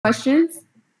questions.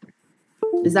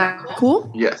 Is that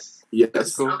cool? Yes.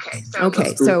 Yes. Cool.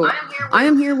 Okay, so I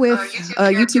am here with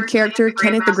a YouTube character,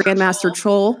 Kenneth the Grandmaster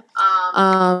Troll.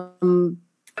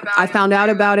 I found out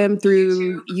about him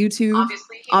through YouTube.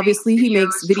 Obviously, he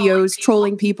makes videos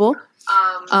trolling people.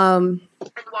 And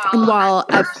while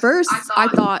at first I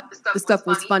thought the stuff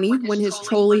was funny when his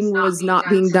trolling was not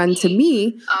being done to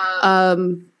me,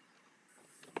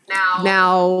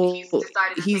 now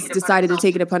he's decided to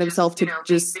take it upon himself to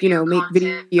just, make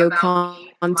video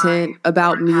content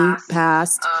about me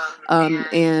past.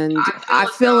 And I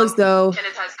feel as though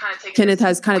Kenneth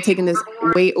has kind of taken this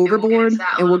way overboard,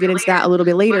 and we'll get into that a little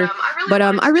bit later. But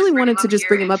I really wanted to just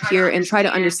bring him up here and try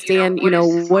to understand,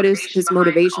 what is his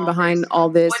motivation behind all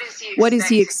this? What does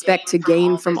he expect to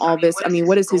gain from all this? I mean,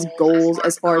 what is his goals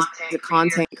as far as the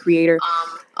content creator?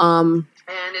 And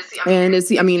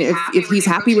if he's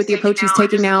happy with the approach he's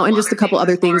taking now, and just a couple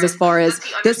other things as far as,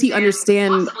 does he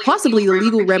understand possibly the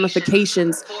legal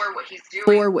ramifications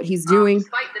for what he's doing,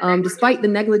 despite the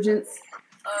negligence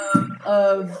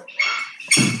of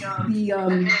the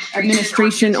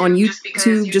administration on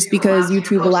YouTube. Just because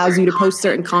YouTube allows you to post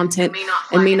certain content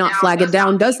and may not flag it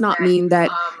down does not mean that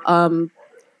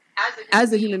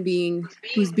as a human being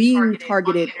who's being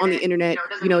targeted on the internet,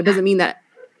 it doesn't mean that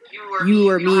you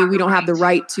or me, we don't have the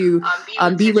right to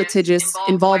be litigious,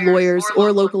 involve lawyers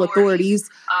or local authorities,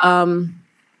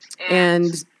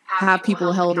 and have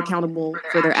people held accountable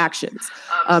for their actions.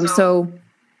 So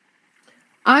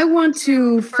I want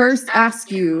to first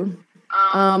ask you,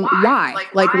 why?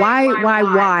 Like,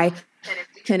 why,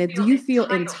 Kenneth, do you feel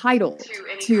entitled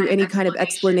to any kind of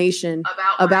explanation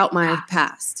about my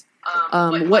past?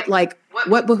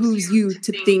 What behooves you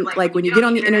to think, like, when you get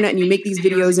on the internet and you make these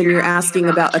videos and you're asking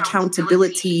about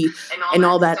accountability and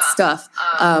all that stuff,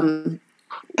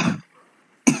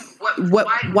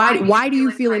 why do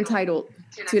you feel entitled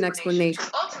to an explanation?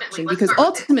 Because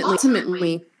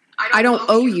ultimately, I don't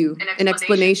owe you an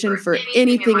explanation for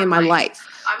anything in my life.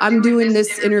 I'm doing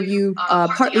this interview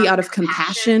partly out of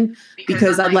compassion,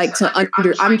 because I'd like to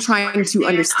I'm trying to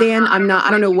understand. I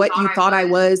don't know what you thought I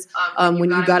was when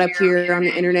you got up here on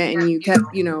the internet and you kept,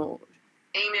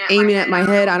 aiming at my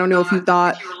head. I don't know if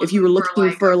you were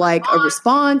looking for like a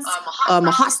response,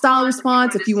 a hostile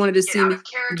response, if you wanted to see me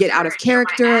get out of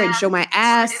character and show my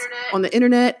ass on the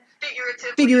internet.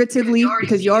 Figuratively,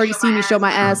 because you already see me show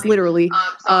my ass literally.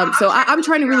 So I'm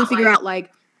trying to really figure out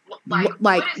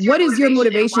what is your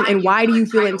motivation, and why do you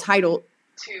feel entitled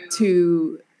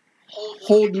to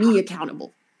hold me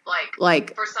accountable,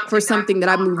 like for something that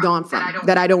I've moved on from,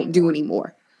 that I don't do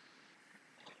anymore?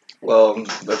 Well,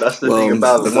 that's the thing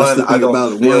about it. I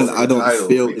don't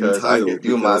feel entitled I can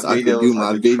do my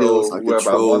videos, I can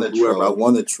troll whoever I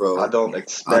want to troll. I don't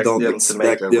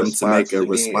expect them to make a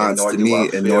response to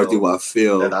me, and nor do I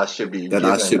feel that I should be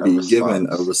given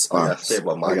a response.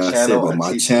 Like I said, with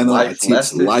my channel, I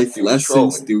teach life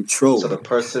lessons through trolling. So the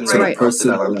person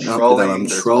that I'm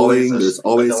trolling, there's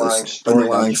always an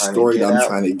underlying story that I'm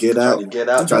trying to get out,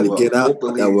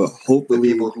 that will hopefully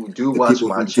the people who do watch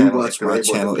my channel,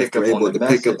 if they're able to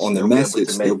pick up on the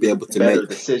message, they'll be able to make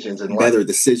better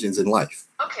decisions in life.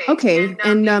 Okay,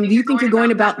 and do you think you're going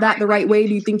about that the right way?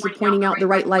 Do you think you're pointing out the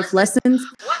right life lessons?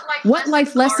 What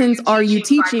life lessons are you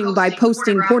teaching by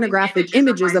posting pornographic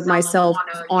images of myself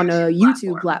on a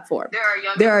YouTube platform?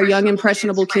 There are young,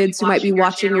 impressionable kids who might be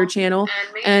watching your channel,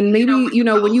 and maybe,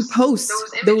 when you post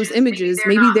those images,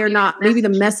 maybe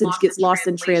the message gets lost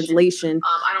in translation.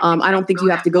 I don't think you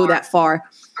have to go that far,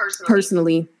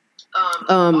 personally.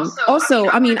 Also,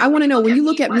 I want to know, when you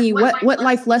look at me, what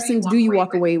life lessons do you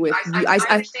walk away with?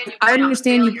 I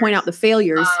understand you point out the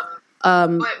failures,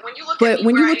 but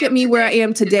when you look at me where I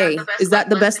am today, is that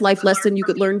the best life lesson you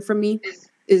could learn from me?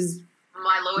 Is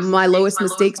my lowest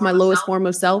mistakes my lowest form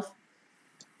of self?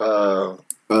 To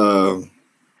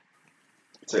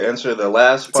answer the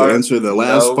last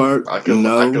part, I can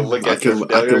look at your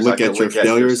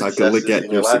failures. I can look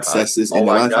at your successes in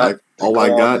your life. All I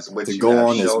got to go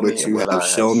on is what you have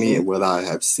shown me and what I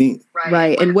have seen.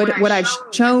 Right, and what I've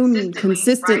shown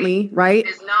consistently, right,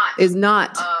 is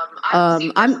not.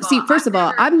 First of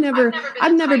all, I've never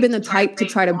been the type to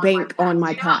try to bank on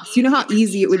my past. You know how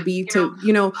easy it would be to,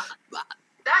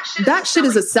 that shit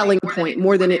is a selling point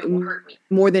more than it will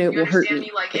hurt me.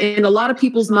 In a lot of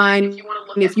people's mind,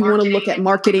 if you want to look at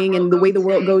marketing and the way the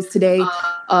world goes today,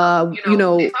 you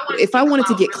know, if I wanted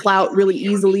to get clout really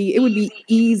easily, it would be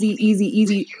easy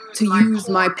to use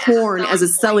my porn as a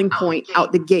selling point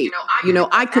out the gate. You know,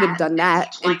 I could have done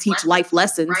that and teach life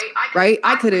lessons, right?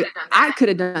 I could have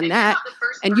done that.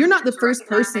 And you're not the first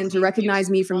person to recognize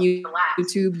me from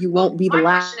YouTube. You won't be the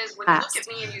last.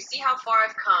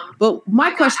 But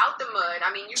my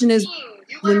question is,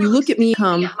 when you look at me,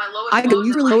 I go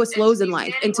usually lowest lows in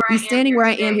life, and to be standing where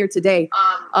I am here today,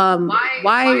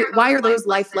 why are those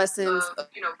life lessons of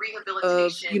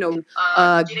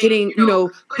getting,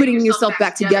 putting yourself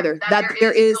back together? That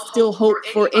there is still hope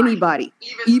for anybody,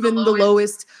 even the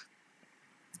lowest.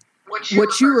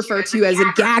 What you refer to as a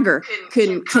gagger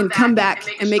can come back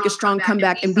and make a strong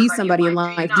comeback and be somebody in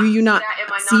life. Do you not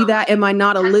see that? Am I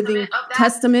not a living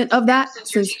testament of that?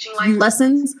 Since you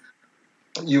lessons,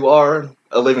 you are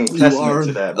a living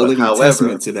testament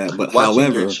to that. But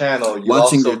however,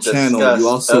 watching your channel, you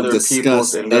also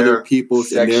discuss other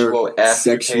people's and their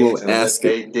sexual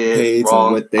escapades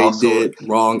and what they did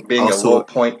wrong. Being a low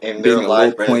point in their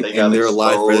life where they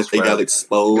got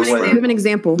exposed. Give an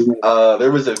example. There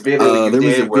was a video you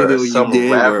did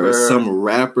where some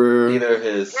rapper, either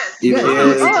his kids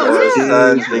or his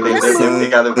sons, they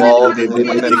got involved.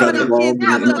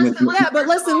 Yeah, but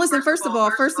listen. First of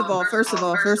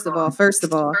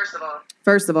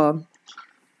all.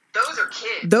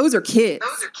 Those are kids.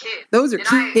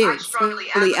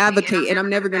 Really advocate, and I'm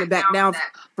never going to back down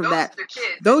from that.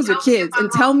 Those are kids.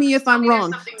 And tell me if I'm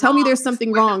wrong. Tell me there's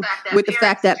something wrong with the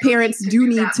fact that parents do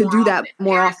need to do that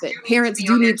more often. Parents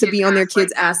do need to be on their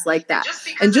kids' ass like that.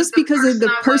 And just because of the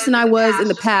person I was in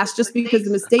the past, just because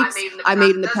the mistakes I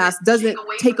made in the past doesn't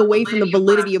take away from the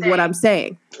validity of what I'm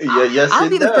saying. I'll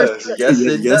be the first. Yes,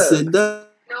 it does.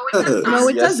 No,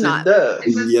 it does not.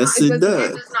 Yes, it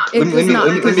does. It does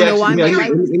not, because you know why? My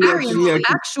life experience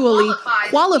actually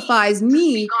qualifies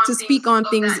me to speak on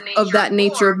things of that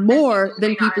nature more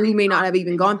than people who may not have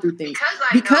even gone through things.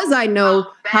 Because I know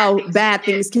how bad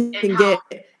things can get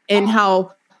and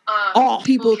how all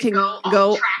people can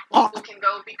go off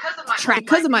track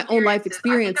because of my own life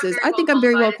experiences. I think I'm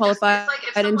very well qualified.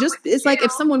 And just, it's like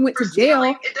if someone went to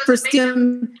jail for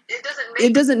stealing,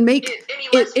 it doesn't make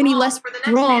it any less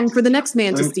wrong for the next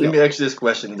man to steal. Let me ask you this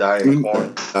question, Diane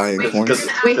Corns. Wait,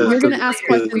 we're going to ask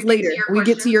questions later. We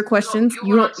get to your questions.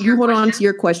 You hold on to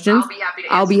your questions.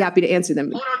 I'll be happy to answer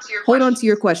them. Hold on to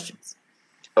your questions.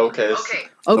 Okay.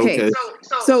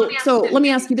 So let me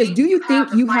ask you this. Do you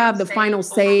think you have the final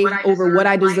say over what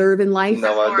I deserve in life?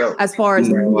 No, I don't. As far as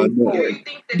do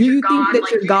you think that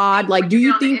you're God? Like, do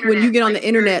you think when you get on the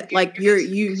internet, like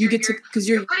you get to, because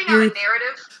you're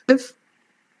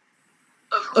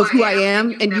of who I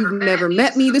am and you've never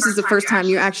met me. This is the first time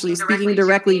you're actually speaking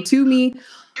directly to me.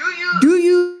 Do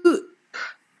you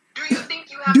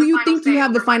think you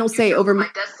have the final say over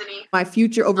my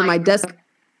future, over my destiny?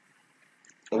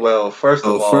 Well, first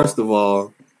of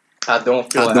all, I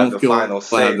don't feel I have the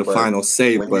final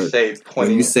say, but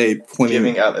when you say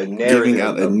giving out a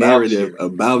narrative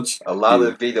about you, a lot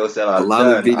of videos that I've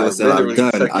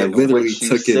done, I literally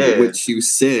took it what you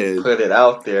said, put it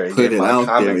out there,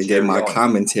 and gave my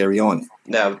commentary on it.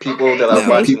 Now, people that are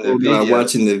watching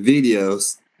the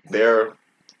videos, they're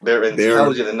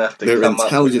intelligent enough to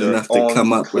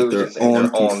come up with their own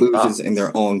conclusions and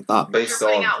their own thoughts based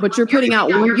on. But you're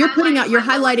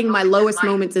highlighting my lowest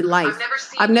moments in life.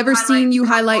 I've never seen you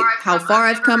highlight how far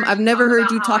I've come. I've never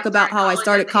heard you talk about how I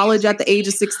started college at the age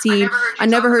of 16. I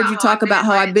never heard you talk about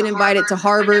how I've been invited to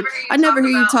Harvard. I never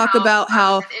heard you talk about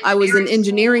how I was in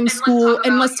engineering school.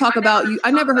 And let's talk about you.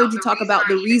 I never heard you talk about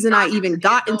the reason I even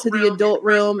got into the adult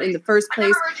realm in the first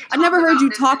place. I never heard you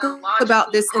talk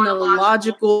about this in a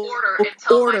logical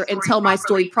order and tell my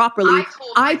story properly.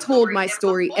 I told my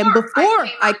story, and before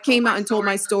I came out and told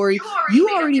my story, you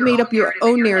already made up your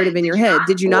own narrative in your head,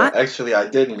 did you not? Well, actually, I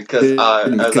didn't, because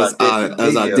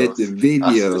as I did the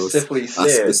videos, I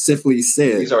specifically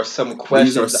said these are some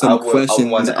questions I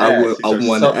want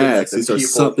to ask. These are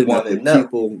something that the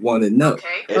people want to know.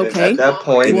 Okay. At that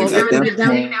point,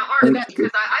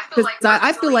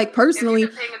 I feel like personally,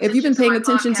 if you've been paying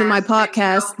attention to my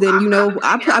podcast, then you know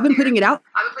I've been putting it out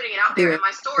there,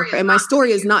 and my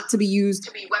story is not to be used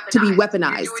to be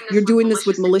weaponized. You're doing this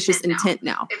with malicious intent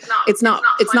now. It's not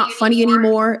funny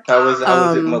anymore. How is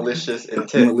it malicious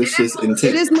intent?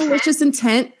 It is malicious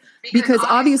intent. Because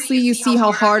obviously you see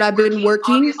how hard I've been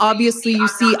working. Obviously you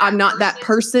see I'm not that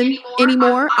person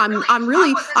anymore.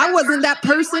 I wasn't that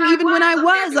person even when I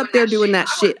was up there doing that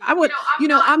shit.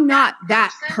 I'm not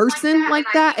that person like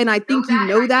that. And I think you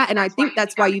know that. And I think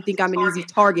that's why you think I'm an easy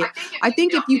target. I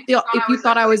think if you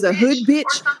thought I was a hood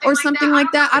bitch or something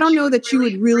like that, I don't know that you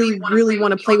would really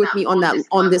want to play with me on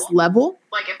this level.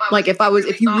 Like if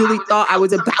you really thought I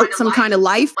was about some kind of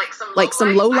life, like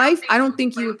some low life, I don't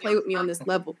think you would play with me on this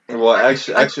level. Well,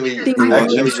 actually, you're wrong.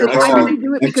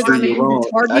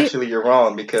 Actually, you're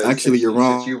wrong because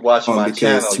since you watch my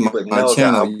channel, you would know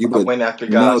that I went after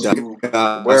guys who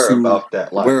were about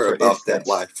that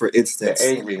life. For instance,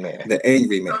 the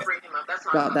angry man.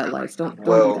 About that life. Don't do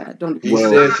that. Don't. He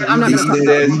says he's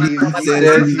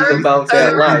about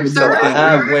that life. So I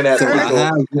have went at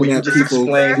people who you just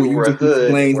explained who were hood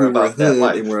and were about that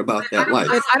life.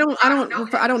 But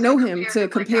I don't know him to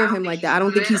compare him like that. I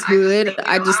don't think he's hood.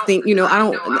 I just think,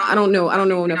 I don't know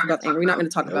enough about anger. We're not going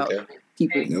to talk about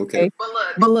people. Okay.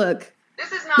 But look,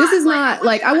 this is not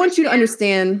like, I want you to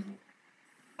understand,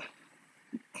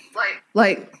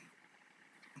 like,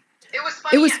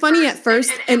 it was funny at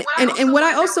first. And what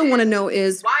I also want to know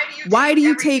is, why do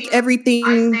you take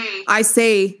everything I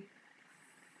say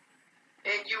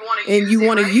and you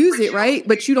want to use it, right?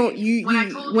 But you don't.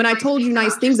 When I told you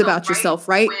nice things about yourself,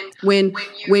 right? When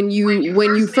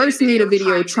you first made a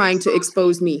video trying to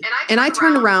expose me, and I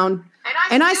turned around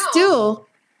and I still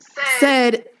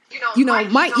said,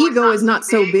 my ego is not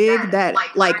so big that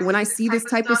like when I see this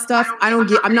type of stuff, I'm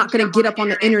not going to get up on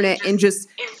the internet and just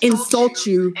insult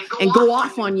you and go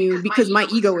off on you because my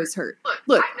ego is hurt.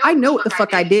 Look, I know what the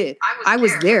fuck I did. I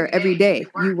was there every day.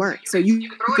 You weren't. So you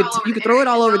could throw it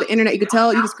all over the internet. You could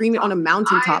tell, you could scream it on a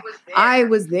mountaintop. I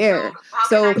was there.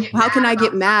 So how can I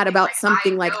get mad about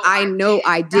something like I know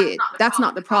I did? That's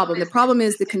not the problem. The problem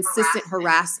is the consistent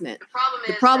harassment.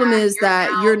 The problem is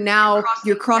that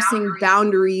you're crossing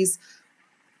boundaries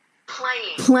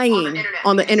playing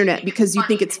on the internet because you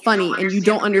think it's funny and you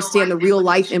don't understand the real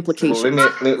life implications.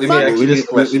 Well, let me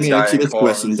ask you this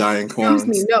question, Diane Corns.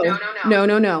 Excuse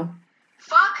me, no.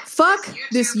 Fuck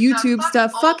this YouTube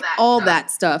stuff. Fuck all that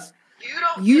stuff.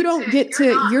 You don't get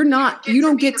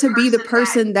to be the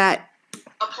person that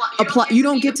you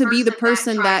don't get to be the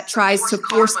person that tries to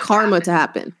force karma to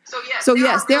happen. So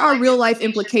yes, there are real life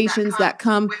implications that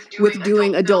come with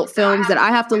doing adult films that I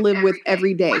have to live with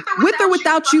every day. With or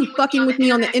without you fucking with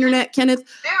me on the internet, Kenneth,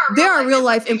 there are real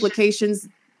life implications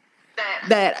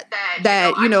that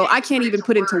I can't even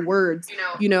put into words.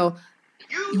 You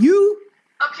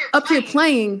up here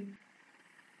playing,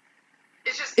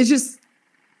 it's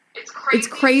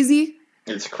crazy.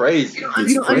 It's crazy.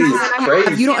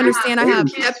 You don't understand. I have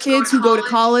stepkids who go to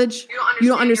college. You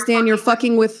don't understand. You're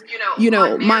fucking with,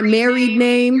 my married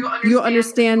name. You don't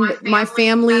understand my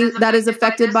family that is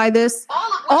affected by this.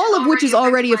 All of which is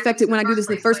already affected when I do this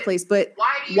in the first place. But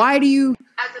why do you,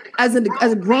 as a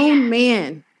grown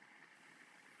man,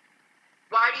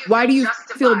 why do you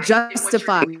feel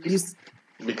justified?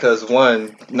 Because coming on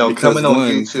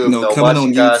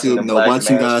YouTube,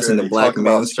 watching guys in the Black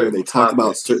Manosphere, they talk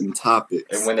about certain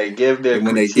topics, and when they give their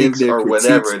critiques or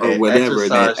whatever, they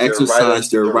exercise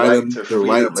their right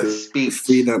to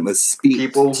freedom of speech.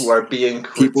 People who are being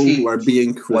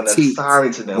critiqued want to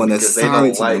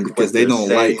silence them because they don't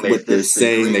like what they're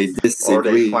saying, they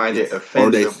disagree,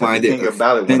 or they find it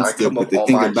offensive. But the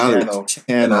thing about it,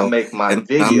 and I make my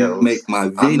videos,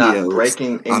 I'm not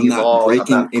breaking any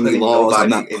laws.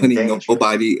 I'm not putting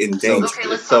nobody in danger.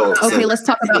 Okay, let's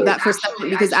talk about that for a second,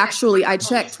 because actually I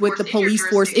checked with the police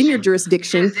force in your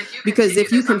jurisdiction, because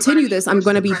if you continue this, I'm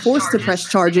going to be forced to press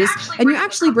charges, and you're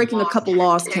actually breaking a couple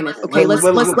laws, Kenneth. Okay, let's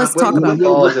talk about it. I'm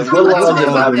going to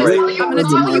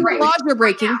tell you what laws you're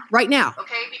breaking right now.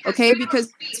 Okay,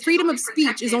 because freedom of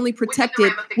speech is only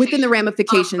protected within the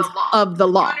ramifications of the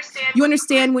law. You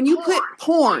understand? When you put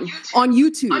porn on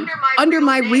YouTube under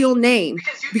my real name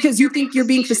because you think you're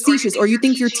being facetious or you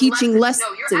think you're teaching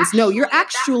lessons. No, you're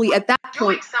actually at that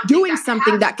point doing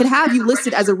something that could have you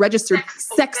listed as a registered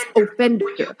sex offender.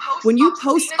 When you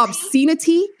post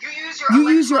obscenity, you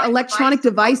use your electronic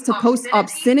device to post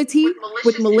obscenity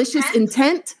with malicious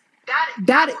intent.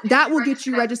 That will get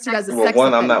you registered as a sex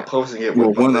offender. I'm not posting it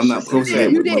with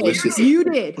malicious intent. You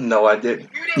did. No, I didn't.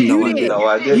 You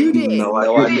did.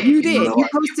 You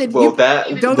posted. Well, that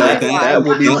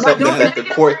will be something that the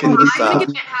court can decide.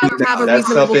 Have a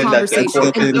reasonable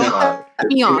conversation.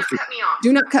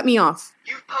 Do not cut me off.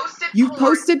 You've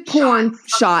posted porn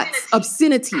shots,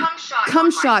 obscenity,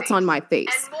 cum shots on my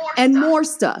face, and more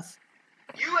stuff.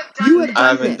 You have I done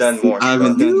haven't this. done more I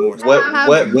haven't stuff. done more What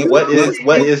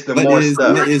is the more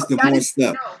stuff? What is the more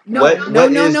stuff? No, What no,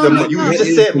 no, is no, the no, you no.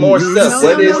 just said more you stuff? just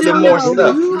What said is the more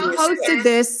stuff? You posted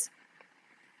this.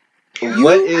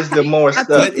 What is the more have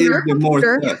stuff? taken your the more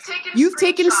computer, stuff? you've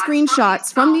taken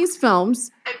screenshots from these films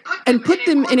and put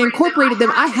them and incorporated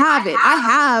them. I have it. I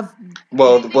have.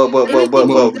 Well, this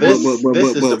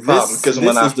is the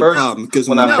problem because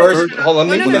when I first hold on,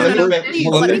 let me finish.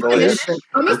 Let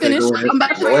me finish. Go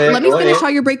ahead. Let me finish how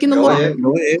you're breaking the law.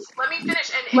 Go ahead.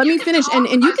 Let me finish. And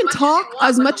you can talk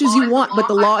as much as you want, but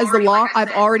the law is the law.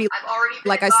 I've already,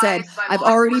 like I said, I've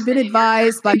already been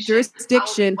advised by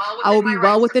jurisdiction. I will be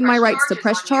well within my rights to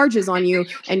press charges on you,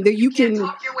 and you can't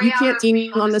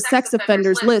be on the sex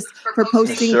offenders list for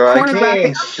posting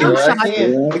pornographic shots.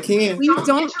 I can. Please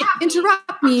don't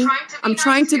interrupt me. I'm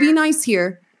trying to be nice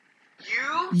here.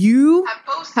 You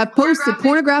have posted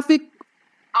pornographic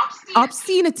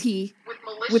obscenity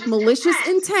with malicious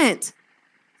intent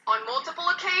on multiple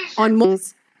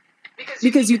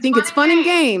because you think it's fun and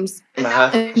games,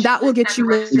 and that will get you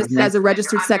listed as a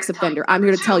registered sex offender. I'm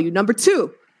here to tell you. Number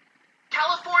two,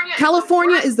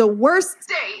 California is the worst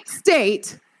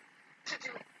state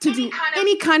to do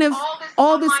any kind of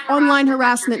all this online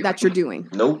harassment that you're doing.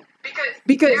 Nope.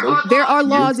 Because there are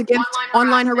laws against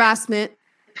online harassment.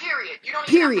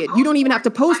 Period. You don't even have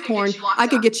to post porn. I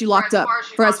could get you locked up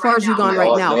for as far as you've gone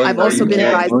right now. I've also been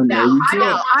advised.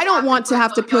 I don't want to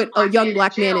have to put a young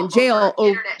black man in jail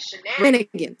over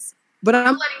shenanigans. But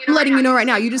I'm letting you know right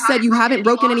now. You just said you haven't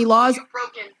broken any laws.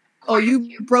 Oh,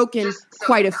 you've broken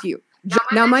quite a few.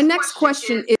 Now, my next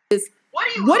question is,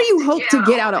 what do you hope to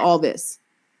get out of all this?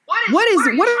 What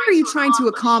are you trying to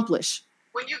accomplish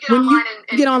when you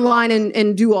get online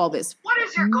and do all this? What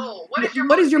is your goal?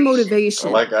 What is your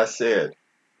motivation? Like I said,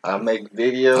 I make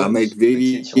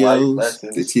videos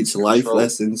to teach life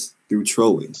lessons through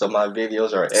trolling. So my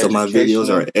videos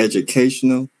are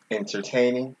educational,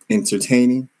 entertaining,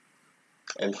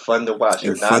 and fun to watch.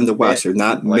 They're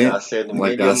not meant,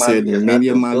 like I said, the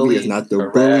media of my videos, not to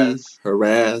bully,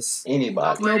 harass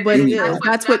anybody. Nobody is.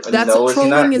 That's what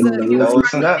trolling is. No,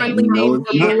 it's not. Friendly name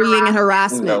for bullying and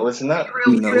harassment. No, it's not.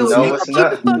 No, it's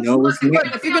not. No, it's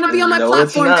not. If you're going to be on my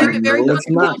platform, keep it very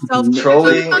yourself.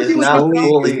 Trolling is not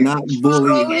bullying.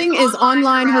 Trolling is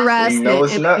online harassment. No,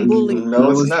 it's not. Bullying.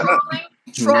 No, it's not.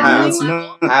 Trolling.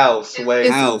 How,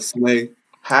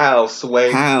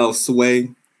 Sway?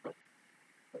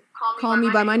 Call me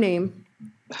by my name.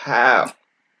 How?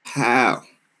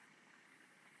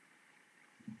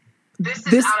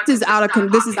 This is out of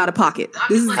pocket.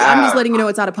 I'm just letting you know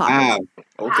it's out of pocket.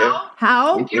 Okay.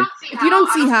 How? If you don't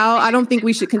see how, I don't think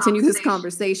we should continue this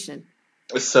conversation.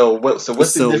 So what's the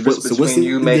difference between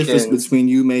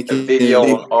you making a video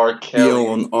on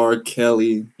R.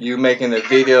 Kelly? You making a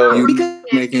video. Because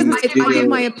I give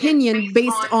my opinion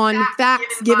based on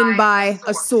facts given by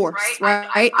a source,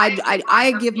 right?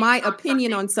 I give my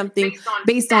opinion on something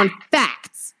based on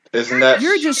facts. Isn't that?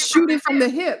 You're just shooting from the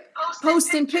hip,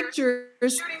 posting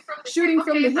pictures, shooting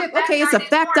from the hip. Okay, it's a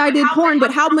fact I did porn, but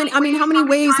how many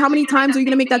ways, how many times are you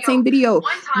going to make that same video?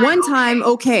 One time,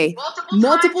 okay.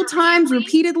 Multiple times,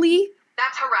 repeatedly,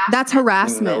 that's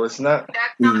harassment. No, it's not.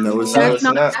 That's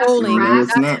not trolling.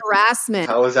 That's harassment.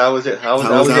 How is it? If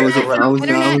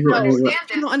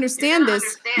you don't understand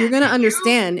this, you're going to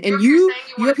understand. And you're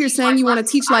up here saying you want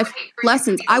to teach life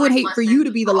lessons. I would hate for you to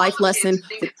be the life lesson.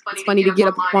 It's funny to get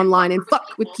up online and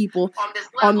fuck with people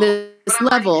on this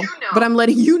level, but I'm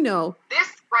letting you know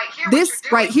this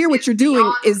right here, what you're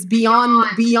doing is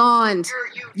beyond.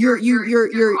 You're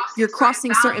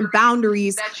crossing certain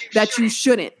boundaries that you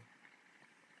shouldn't.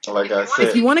 Like I said,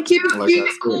 if you want to keep it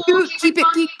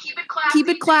keep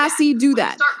it classy, do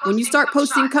that. When you start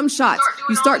posting cum shots,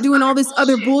 you start doing all this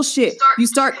other bullshit. You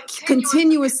start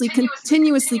continuously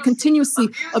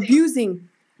abusing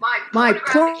my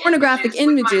pornographic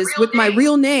images with my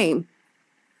real name.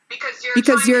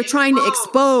 Because you're trying to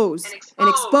expose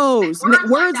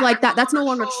words like that. That's no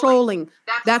longer trolling.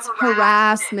 That's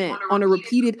harassment on a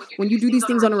repeated. When you do these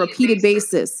things on a repeated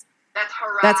basis,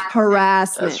 that's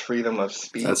harassment. That's freedom of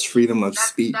speech.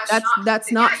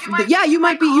 That's not. Yeah, you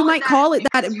might call it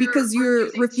that because you're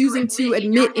refusing to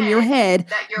admit in your head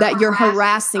that you're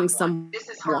harassing someone.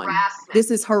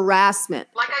 This is harassment.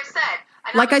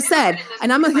 Like I said,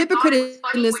 and I'm a hypocrite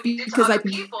in this because I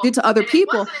did to other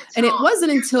people, and it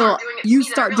wasn't until you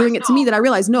start doing it to me that I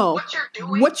realized, no,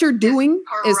 what you're doing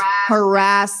is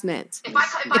harassment.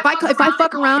 If I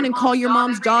fuck around and call your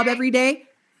mom's job every day,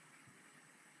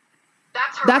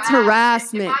 that's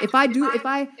harassment. I'm just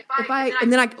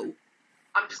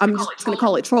going to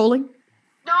call it trolling.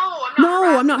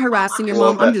 No, I'm not harassing your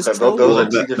mom. I'm just trolling.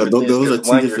 Those are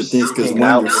two different things. Because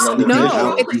one,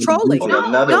 no, it's trolling.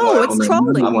 No, it's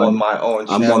trolling. I'm on my own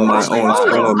channel. I'm on my own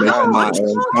channel making my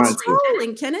own content.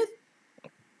 Trolling, Kenneth.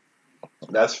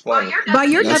 That's funny. By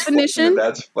your definition.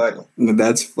 That's funny.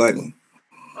 That's funny.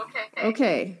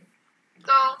 Okay.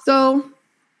 So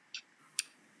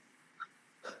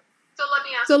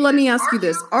let me ask you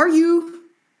this. Are you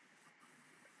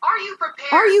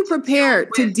prepared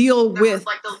to deal with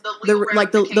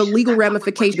the legal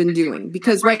ramifications you've been doing?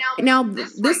 Because right now,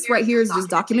 this right here is just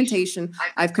documentation.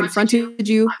 I've confronted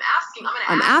you.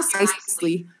 I'm asking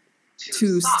nicely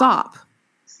to stop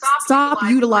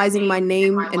utilizing my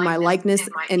name and my likeness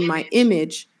and my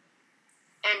image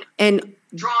and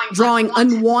drawing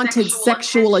unwanted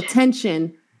sexual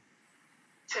attention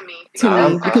to me,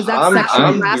 because that's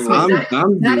sexual harassment.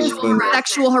 That is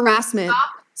sexual harassment.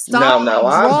 Stop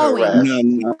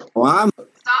drawing.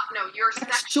 You're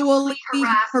sexually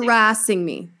harassing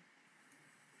me.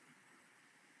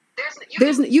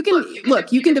 You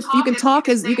can talk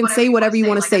as you can say whatever you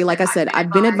want to say. Like I said,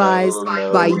 I've been advised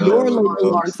by your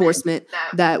local law enforcement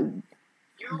that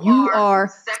you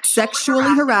are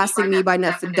sexually harassing me by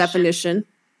definition.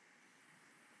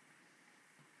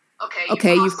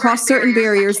 Okay, you've crossed certain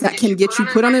barriers that can get you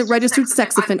put on a registered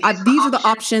sex offender. These are the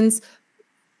options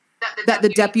that the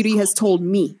deputy has told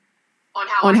me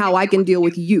on how I can deal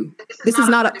with you. This is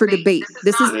not up for debate.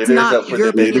 This is not your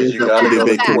opinion. You gotta go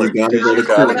to court. You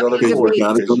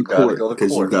gotta go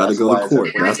to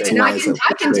court. That's why I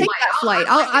can take that flight.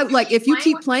 I like if you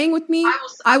keep playing with me,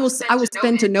 I will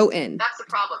spend to no end.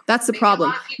 That's the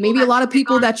problem. Maybe a lot of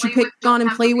people that you pick on and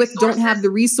play with don't have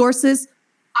the resources.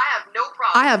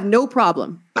 I have no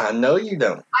problem. I know you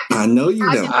don't.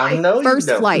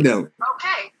 First flight.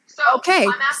 Okay,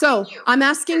 so I'm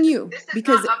asking you,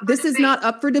 because this is not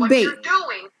up for debate.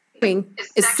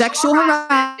 It's sexual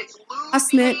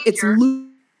harassment. It's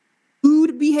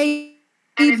lewd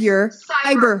behavior,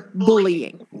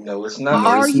 cyberbullying. No, it's not.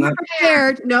 Are you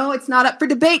prepared? No, it's not up for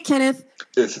debate, Kenneth.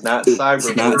 It's not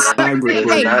cyberbullying.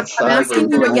 Hey, I'm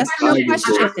asking you a yes or no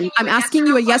question. I'm asking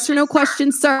you a yes or no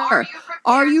question, sir.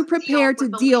 Are you prepared to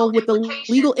deal with the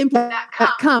legal impact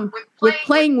that come with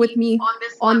playing with me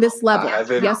on this level?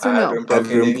 Yes or no? I haven't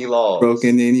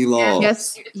broken any laws.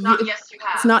 Yes, you have.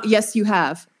 It's not yes, you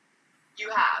have. You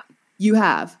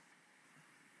have.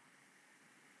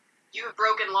 You have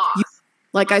broken laws.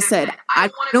 Like I said, I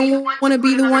don't want to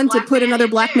be the one to put another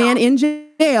black man in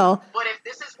jail.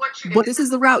 But this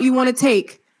is the route you want to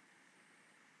take.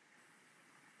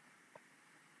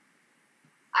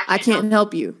 I can't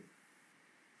help you.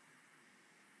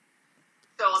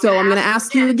 So I'm going to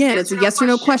ask you again. It's a yes or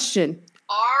no question.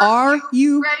 Are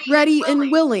you ready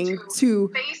and willing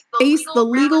to face the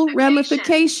legal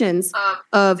ramifications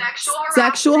of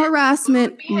sexual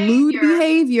harassment, lewd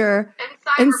behavior,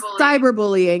 and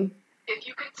cyberbullying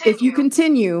if you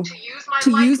continue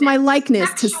to use my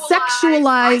likeness to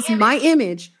sexualize my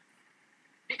image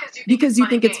because you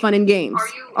think it's fun and games?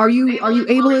 Are you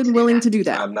able and willing to do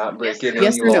that? I'm not breaking any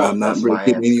laws. I'm not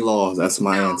breaking any laws. That's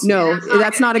my answer. No,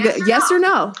 that's not a good yes or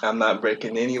no. I'm not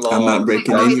breaking any laws. I'm not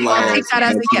breaking any laws. I'll take that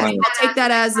as a yes. I'll take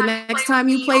that as the next time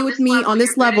you play with me on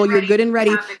this level, you're good and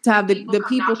ready to have the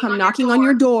people come knocking on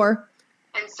your door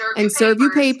and serve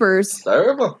you papers.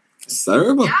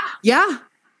 Serve them. Yeah.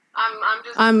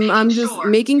 I'm just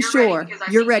making sure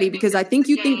you're ready, because I think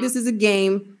you think this is a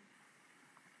game.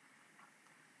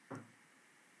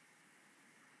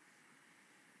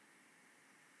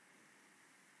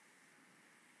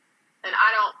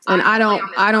 And I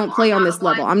don't play on this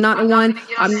level. I'm not the one.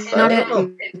 I'm not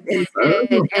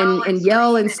and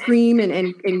yell and scream and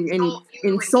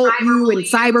insult you and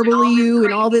cyberbully you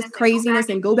and all this craziness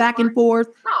and go back and forth.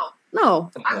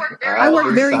 No. I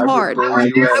work very hard. I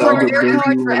work very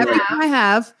hard for everything I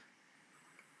have.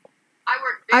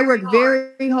 I work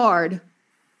very hard.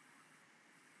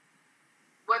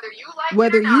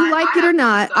 Whether you like it or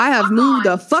not, I have moved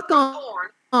the fuck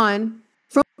on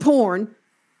from porn.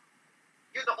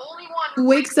 You're the only one who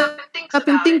wakes up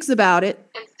and thinks about it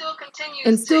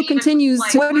and still continues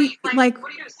to, what do you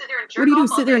do,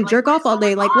 sit there and jerk off all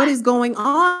day? Like, what is going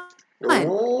on?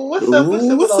 What's up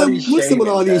with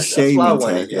all these shaming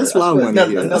tags? That's what I want to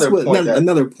hear. That's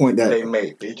another point that they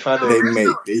make. They try to.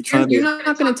 You're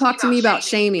not going to talk to me about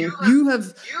shaming. You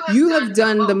have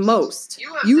done the most.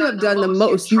 You have done the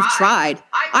most. You've tried.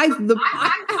 I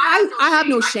have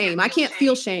no shame. I can't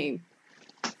feel shame.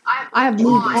 I have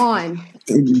moved on.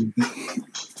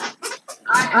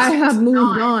 I have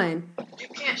moved on.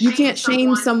 You can't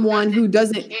shame someone who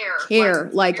doesn't care.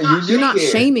 Like, you're not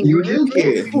shaming. You do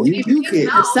care. You do care.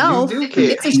 Yourself.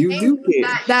 It's a shame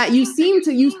that you seem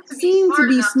to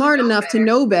be smart enough to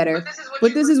know better,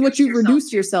 but this is what you've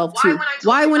reduced yourself to.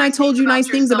 Why, when I told you nice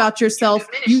things about yourself,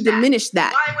 you diminished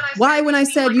that? Why, when I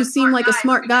said you seem like a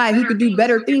smart guy who could do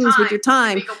better things with your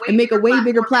time and make a way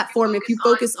bigger platform if you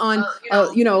focus on,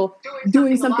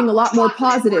 doing something a lot more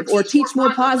positive or teach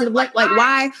more positive? Like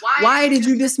why did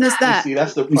you dismiss that?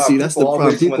 That's the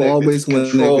problem. People always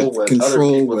want to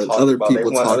control what other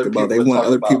people talk about. They want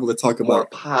other people to talk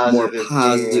about more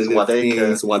positive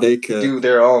things while they could do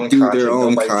their own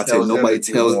content. Nobody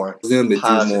tells them to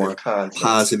do more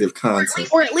positive content.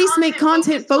 Or at least make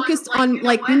content focused on,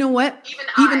 like, you know what?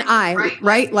 Even I,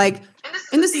 right? Like,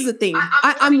 and this is the thing.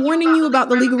 I'm warning you about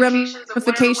the legal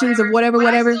ramifications of whatever,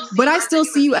 but I still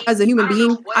see you as a human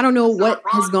being. I don't know what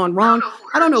has gone wrong.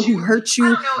 I don't know who hurt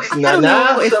you. I don't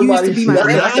know if you used to be my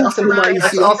friend.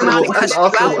 That's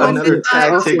also another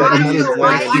tactic.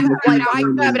 Why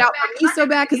you have it out for me so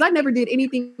bad? Because I never did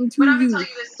anything to you.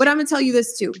 But I'm going to tell you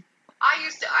this too.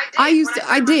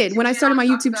 I did. When I started my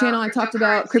YouTube channel, I talked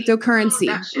about cryptocurrency.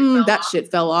 That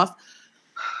shit fell off.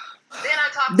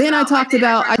 Then I tried to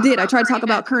talk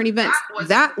about current events.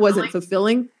 That wasn't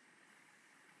fulfilling.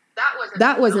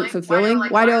 That wasn't fulfilling.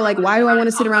 Why do I want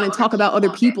to sit around and talk about other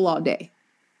people all day?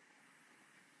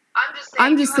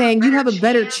 I'm just saying you have a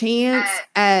better chance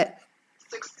at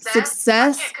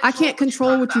success. I can't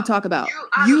control what you talk about.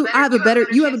 You have a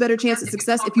better chance at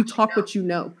success if you talk what you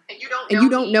know. And you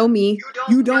don't know me.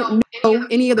 You don't know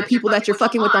any of the people that you're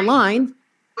fucking with online,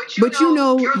 but you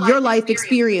know your life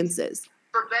experiences,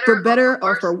 for better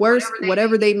or for worse,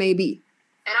 whatever they may be.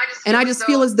 And I just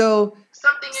feel as though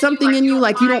something in you,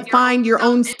 like, you don't find your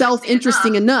own self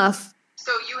interesting enough,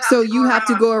 so you have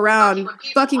to go around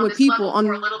fucking with people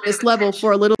on this level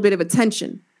for a little bit of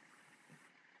attention.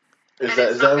 Is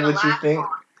that what you think?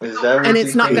 And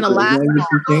it's not going to last.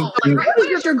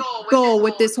 What is your goal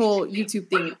with this whole YouTube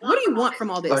thing? What do you want from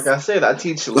all this? Like I said, I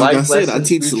teach life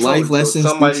lessons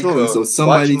so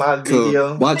somebody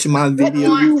could watch my video.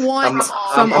 What do you want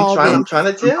from all this? I'm trying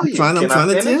to tell you. I'm trying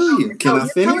to tell you. Can I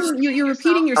finish? You're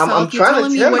repeating yourself. I'm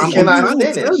trying to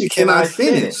tell you. Can I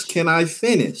finish? Can I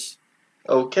finish?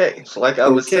 Okay, so like I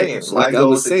was saying, my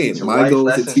goal is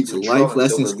to teach life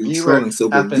lessons through trolling. So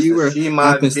the viewer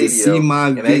happens to see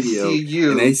my video,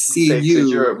 and they see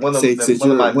you say, since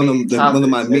you're one of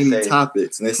my many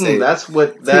topics, and they say, that's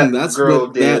what that girl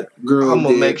did. I'm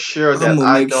gonna make sure that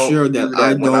I don't do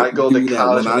that when I go to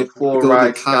college. When I go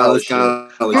to college, I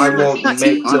won't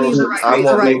make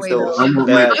those. I'm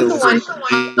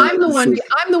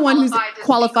the one who's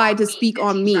qualified to speak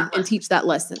on me and teach that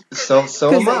lesson. So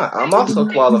am I. I'm also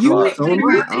qualified.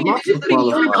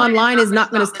 Online is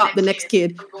not going to stop the next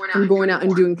kid from going out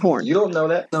and doing porn. You don't know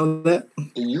that.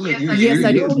 Yes,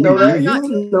 I do. You're not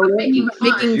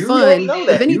making fun.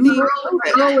 If anything,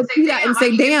 a girl would see that and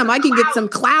say, "Damn, I can get some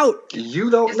clout." You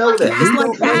don't know that.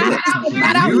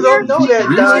 You don't know that,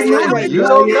 Diane. You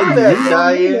don't know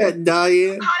that,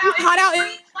 Diane. Hot out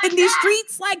in these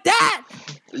streets like that.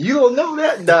 You don't know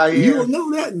that, Diane. You don't know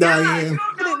that, Diane.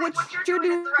 What you're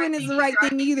doing is the right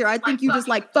thing either. I think you just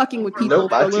like fucking with people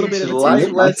for a little bit of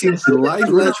attention. I teach life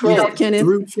lessons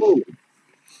through trolling.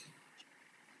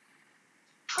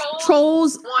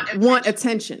 Trolls want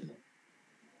attention.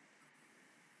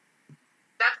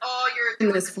 That's all you're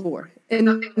in this for,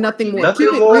 and nothing more.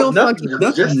 Keep it real funky.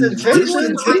 Just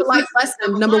attention. Life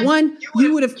lesson number one: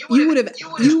 you would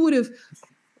have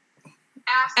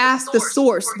asked the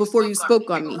source before you spoke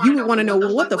on me. You would want to know,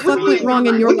 well, what the fuck went wrong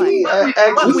in your life?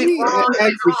 What went wrong?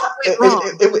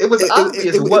 It was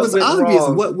obvious what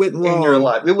went wrong in your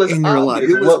life. It was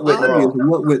obvious what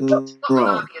went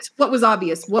wrong. What was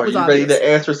obvious? What was obvious? Are you ready to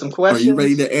answer some questions? Are you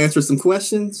ready to answer some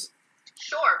questions?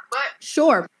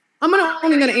 Sure. I'm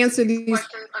only going to answer these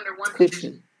questions under one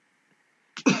condition.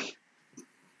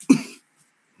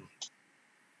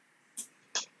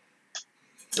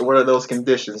 What are those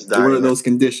conditions,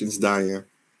 Diane?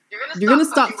 You're gonna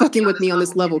stop fucking with me on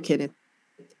this level, Kenneth.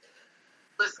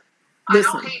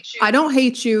 Listen, I don't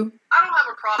hate you.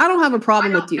 I don't have a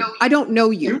problem with you. I don't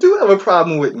know you. You do have a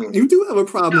problem with me.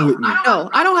 No,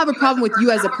 I don't have a problem with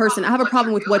you as a person. I have a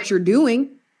problem with what you're doing.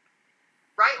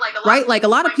 Right? Like a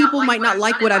lot of people might not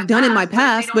like what I've done in my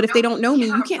past, but if they don't know me,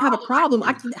 you can't have a problem.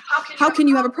 How can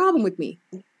you have a problem with me?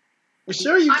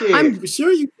 Sure you can.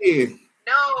 Sure you can.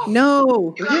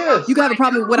 No. Yes. You can have a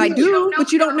problem with what I do,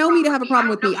 but you don't know me to have a problem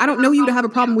with me. I don't know you to have a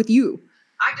problem with you.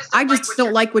 I just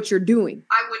don't like what you're doing.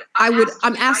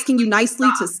 I'm asking you nicely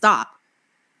to stop.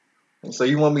 So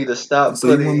you want me to stop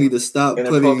putting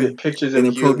inappropriate pictures of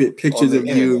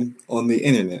you on the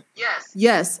internet?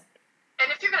 Yes.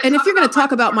 And if you're gonna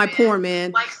talk about my porn,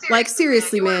 man, like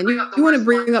seriously, man, you want to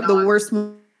bring up the worst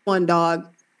one, dog.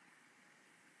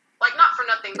 Like not for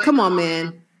nothing. Come on,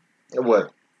 man.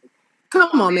 What?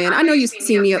 Come on, man. I know you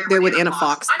see me up there with Anna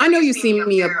Fox. I know you see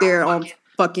me up there on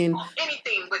fucking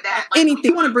anything with that.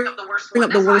 Anything. You want to bring up the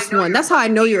worst one. That's how I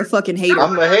know you're a fucking hater.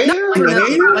 I'm a hater?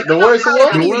 Like, the worst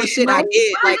one? The worst shit I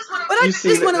did. Like, but I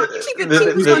just want to keep it.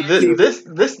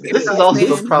 This is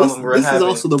also the problem we're having. This is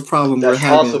also the problem we're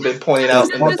having. That's also been pointed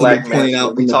out in the black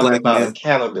man. We talk about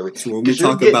accountability. So when we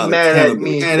talk about mad at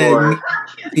me for...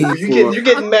 You're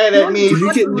getting mad at me.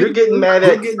 You're getting mad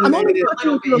at...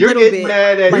 You're getting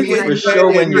mad at me for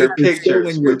showing your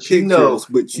pictures. But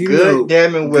you know good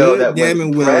damn and well that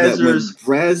when Brazzers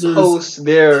post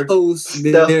their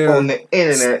stuff on the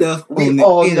internet, we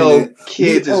all know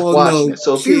kids is watching it.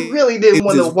 So if you really didn't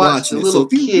want to watch the little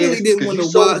kids, because you're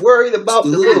so worried about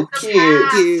the little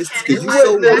kids, you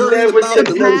wouldn't have never took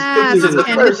those pictures in the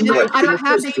first place. I don't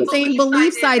have the same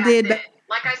beliefs I did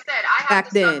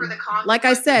back then. Like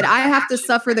I said, I have to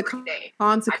suffer the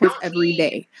consequence every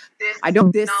day. I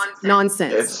don't this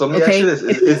nonsense. So let me ask you this: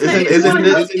 isn't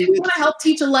this? If you want to help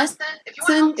teach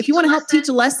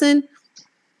a lesson,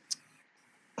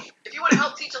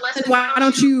 why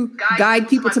don't you guide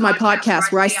people to my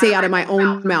podcast where I say out of my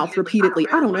own mouth repeatedly,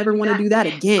 I don't ever want to do that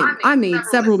again. I made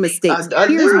several mistakes.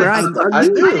 Here's where I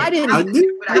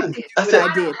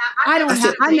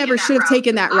never should have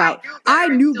taken that route. I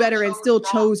knew better and still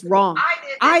chose wrong.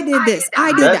 I did this.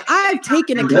 I did that. I've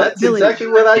taken accountability. That's exactly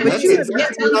what I did. But you have yet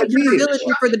to take accountability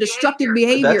for the destructive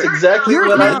behavior. That's exactly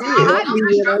what I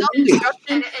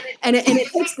did. And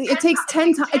it takes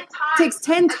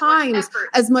 10 times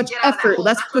as much effort.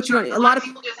 That's what you know. A lot of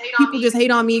people just hate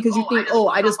on me because you think, oh,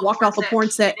 I just walked off a porn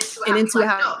set and into a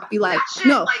happy life.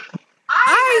 No.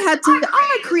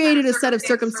 I created a set of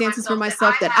circumstances for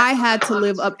myself that I had to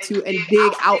live up to and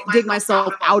dig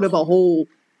myself out of a hole.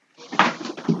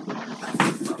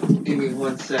 Give me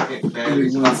 1 second.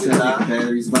 Battery's about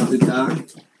to die.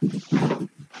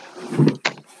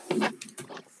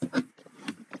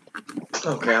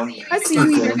 Okay, I see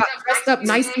you even got dressed up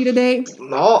nicely today.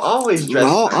 Always dressed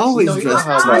up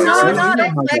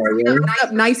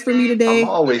nice for me today. I'm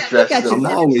always dressed up.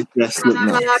 Nice.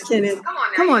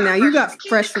 Come on now, you got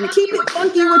fresh for me. Keep it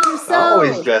funky with yourself.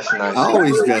 Always dressed nice.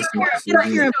 Get out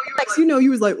here and flex. You know,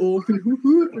 you was like, oh.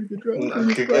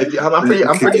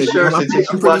 I'm pretty sure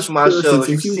since you watch my shows,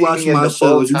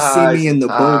 you see me in the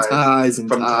bow ties and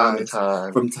from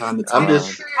time to time.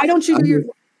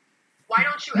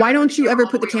 Why don't you ever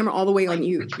put the camera all the way on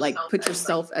you? Like, put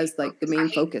yourself as like the main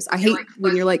focus. I hate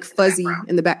when you're like fuzzy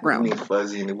in the background. You mean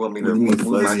fuzzy and they want me to move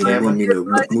my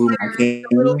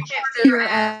camera? Your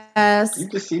ass. You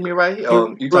can see me right here.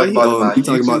 You talking about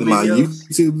my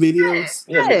YouTube videos?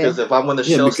 Yeah, because if I want to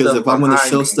show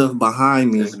stuff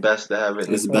behind me, it's best to have it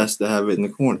in the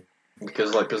corner.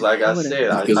 Because like I said,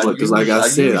 I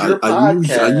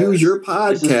use your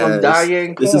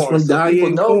podcast. This is from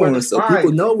Diane Corns, so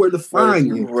people know where to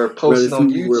find you. We're posting on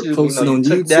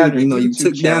YouTube. You know, you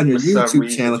took down your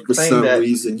YouTube channel for some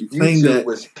reason. You claimed that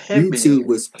YouTube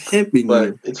was pimping you.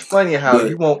 But it's funny how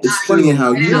you won't. It's funny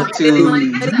how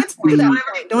YouTube.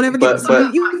 Don't ever get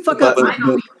you fuck up.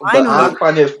 I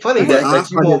find it funny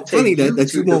that you won't take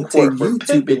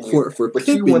YouTube to court for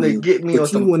pimping you. But you want to get me on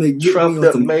some trumped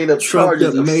up, made up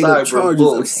charges of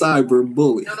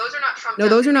cyberbullying. No,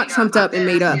 those are not trumped up and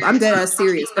made up. I'm dead ass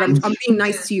serious, but I'm being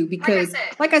nice to you because,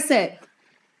 like I said,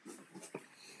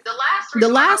 the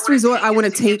last resort I want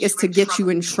to take is to get you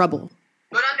in trouble.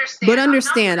 But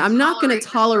understand, I'm not going to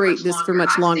tolerate this for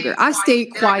much longer. I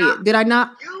stayed quiet. Did I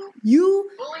not? You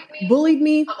bullied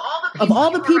me. Of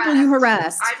all the people you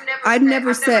harassed, I've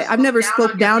never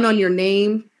spoke down on your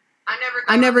name.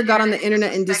 I never got on the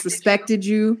internet and disrespected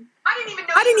you.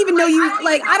 I didn't even know you.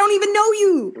 Like, I don't even know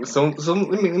you. So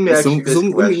let me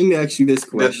ask you this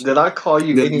question. Did I call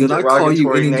you any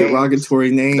derogatory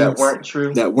names that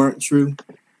weren't true?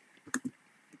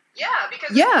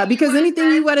 Yeah, because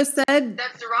anything you would have said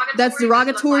that's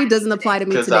derogatory doesn't apply to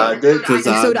me today. So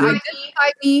to identify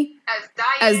me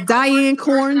as Diane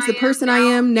Corns, the person I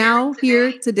am now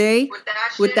here today,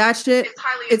 with that shit,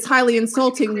 it's highly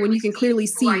insulting when you can clearly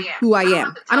see who I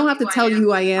am. I don't have to tell you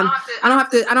who I am. I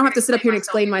don't have to sit up here and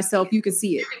explain myself. You can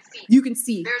see it. You can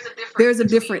see there's a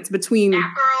difference between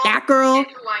that girl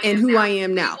and who I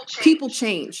am now. People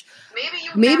change.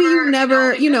 maybe you've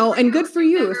never, and good for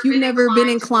you if you've never been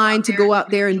inclined to go out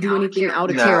there and do anything out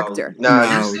of character.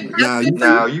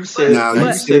 Now you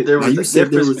said there was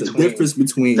a difference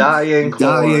between Diane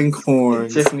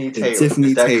Corns and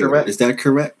Tiffany Taylor. Is that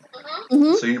correct?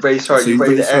 Mm-hmm. So you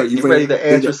ready to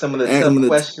answer some of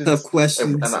the tough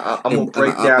questions? And I'm gonna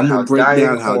break down how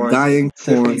Diane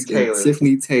Corns and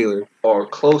Tiffany Taylor are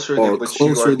closer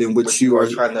than what you are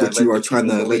trying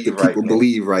to let the people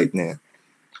believe right now.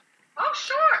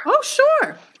 Oh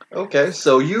sure. Okay,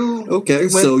 so you went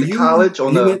to college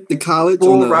on a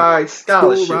full ride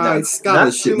scholarship.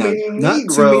 Not too many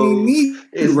Negroes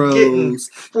is getting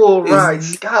full ride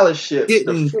scholarships to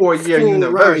 4-year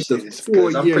universities.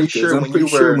 Because I'm pretty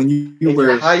sure when you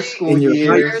were in high school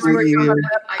years,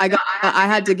 I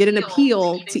had to get an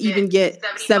appeal to even get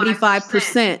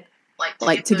 75%,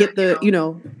 like to get the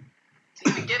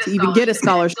to even get a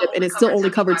scholarship, and it still only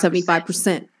covered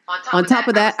 75%. On top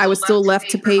of that, I was still left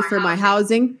to pay for my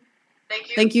housing.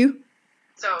 Thank you.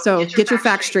 So get your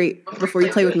facts straight before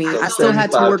you play with me. I still had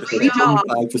to work 3 jobs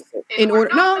in order.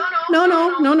 No.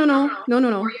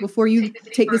 Before you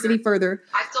take this any further,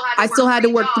 I still had to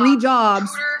work 3 jobs.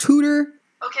 Tutor.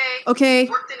 Okay.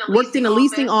 Worked in a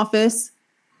leasing office.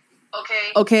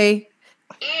 Okay.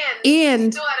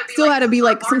 And still had to be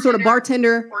like some sort of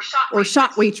bartender or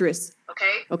shop waitress.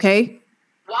 Okay.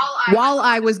 While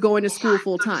I was going to school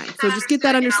full time. So just get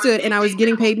that understood. And I was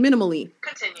getting paid minimally.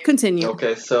 Continue.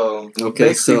 Okay, so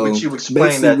what you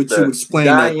explained that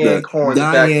Diane Corns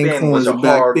back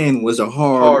then was a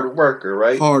hard worker,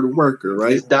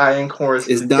 right? Is Diane Corns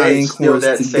today still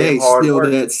that same hard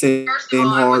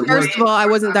worker? First of all, I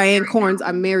wasn't Diane Corns.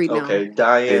 I'm married now. Okay,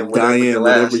 Diane,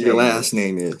 whatever your last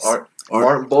name is.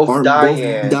 Aren't both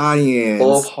Dianes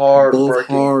both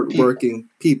hard-working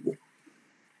people?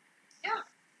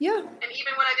 Yeah.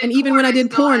 And even when I did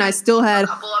porn, I still had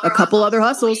a couple other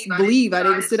hustles. Believe I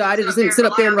didn't sit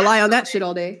up there and rely on that shit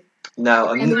all day. And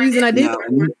the reason I did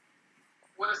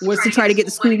was to try to get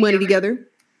the school money together.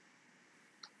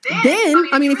 Then,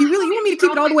 I mean, if you want me to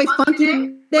keep it all the way funky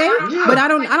today, but I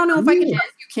don't know if I can. You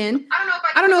can.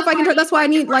 I don't know if I can. That's why I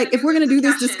need, like, if we're gonna do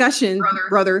this discussion,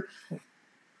 brother.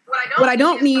 What I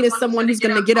don't need is someone who's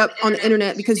going to get up on the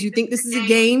internet because you think this is a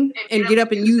game and get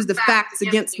up and use the facts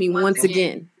against me once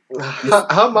again.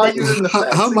 How am I using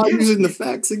the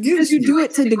facts against you? Because you do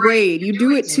it to degrade. You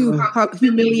do it to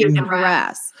humiliate and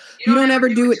harass. You don't ever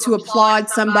do it to applaud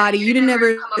somebody. You didn't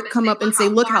ever come up and say,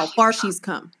 look how far she's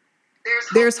come.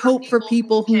 There's hope for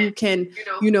people who can,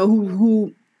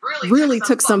 who really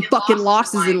took some fucking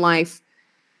losses in life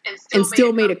and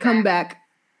still made a comeback.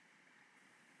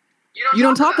 You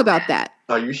don't talk about that.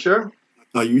 Are you sure?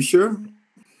 Yeah,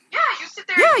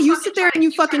 you sit there and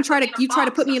you fucking try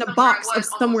to put me in a box of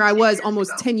somewhere I was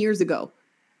almost 10 years ago.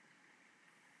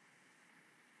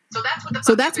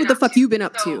 So that's what the fuck you've been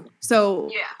up to.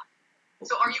 So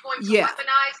are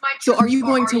you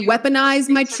going to weaponize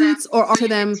my truths or to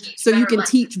them so you can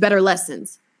teach better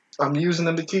lessons? I'm using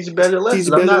them to teach better lessons.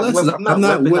 I'm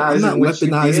not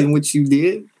weaponizing what you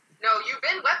did. No, you've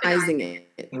been weaponizing it.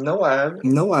 No, I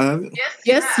haven't.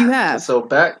 Yes, you have. So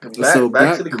back to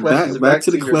the questions. Back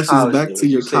to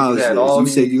your college days. You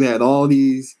said you had all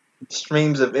these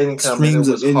streams of income,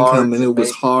 and it was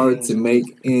hard to make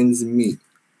ends meet.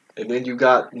 And then you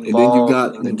got involved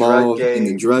in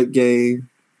the drug game.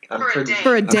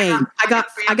 For a day,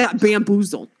 I got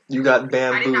bamboozled. You got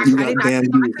bamboozled. I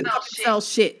couldn't sell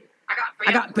shit.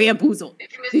 I got bamboozled.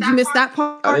 Did you miss that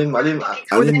part? I didn't.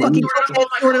 The fucking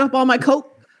sorted up all my coke.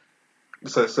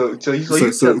 So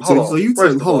you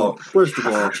took hold on. First of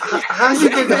all, how you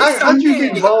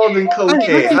get involved in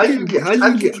cocaine?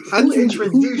 Who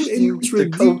introduced you to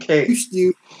cocaine?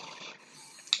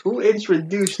 Who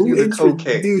introduced you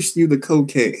to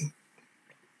cocaine?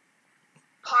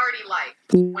 Party life.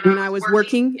 When I was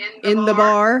working in the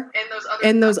bar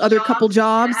and those other couple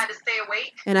jobs,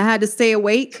 and I had to stay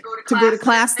awake to go to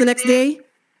class the next day.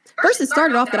 First, it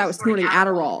started off that I was snorting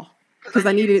Adderall because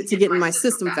I needed it to get in my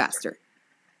system faster.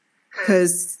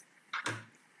 Because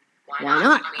why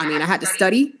not? I mean, I had to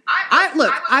study.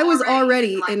 I was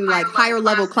already in like higher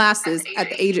level classes at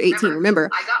the age of 18. Remember,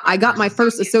 I got my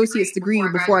first associate's degree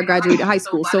before I graduated high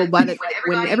school. So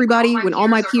when all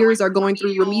my peers are going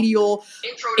through remedial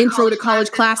intro to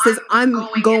college classes, I'm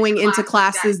going into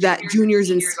classes that juniors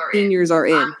and seniors are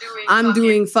in. I'm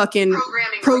doing fucking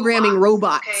programming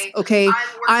robots. Okay.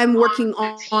 I'm working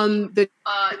on the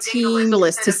team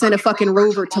list to send a fucking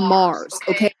rover to Mars.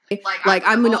 Okay. Like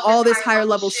I'm into all this higher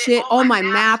level shit. All my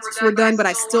maths were done, but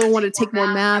I still wanted to take more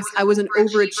maths. I was an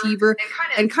overachiever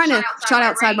and kind of shot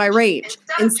outside my range.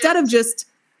 Instead of just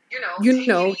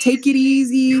take it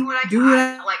easy, do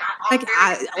what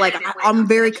I'm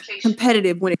very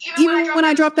competitive even when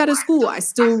I dropped out of school, I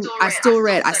still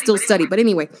read, I still studied. But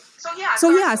anyway,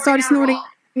 I started snorting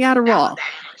Adderall,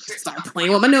 started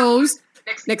playing with my nose.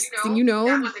 Next thing you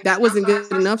know, that wasn't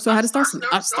good enough, so I had to start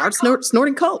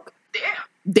snorting coke.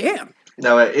 Damn.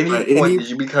 Now, at any point, did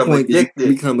you become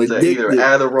addicted to either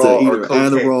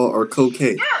Adderall or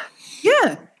cocaine?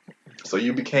 Yeah. So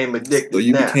you became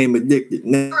addicted.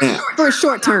 Now. For a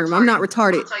short term. I'm not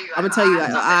retarded. I'm gonna tell you,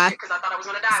 I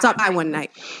stopped by one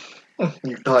night.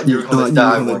 You thought you were going to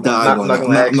die one night.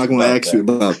 I'm not going to ask you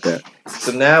about that.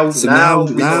 So now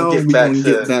we're going to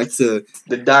get back to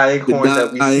the Diane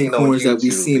Corns that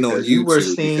we've seen on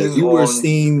YouTube. Because you were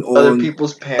seen on other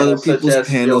people's panels,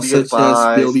 such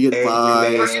as Billy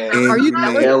Advise, and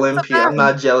LMP. I'm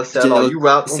not jealous at all. You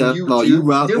out on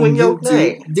YouTube doing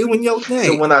your thing.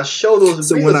 So when I show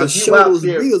those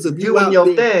videos of you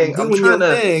out there doing your thing, I'm trying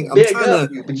to big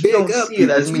up you, but you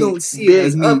don't see it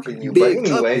as me big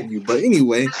upping you. But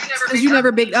anyway, because you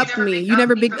never bigged up me. You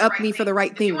never bigged up me for the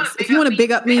right things. If you want to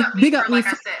big up me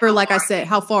for, like I said,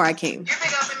 how far I came.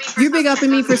 You're big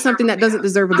upping me for something that doesn't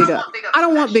deserve a big up. I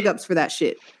don't want big ups for that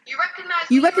shit.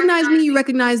 You recognize me.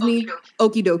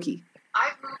 Okie dokie.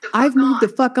 I've moved the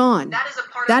fuck on.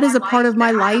 That is a part of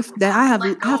my life that I have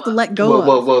to let go of.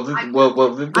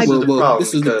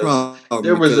 This is the problem.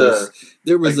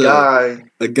 There was a guy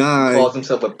who calls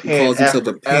himself a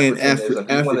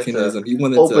Pan-Africanism. He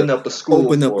wanted to open up a school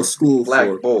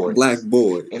for black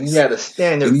boys. And he had a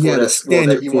standard for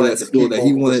that school that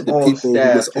he wanted the people who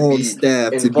was on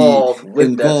staff to be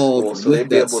involved with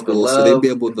that school so they'd be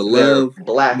able to love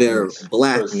their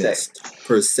blackness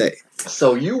per se.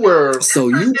 So you were. Dr.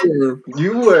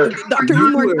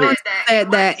 Umar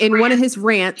said that in one of his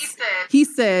rants. He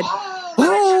said,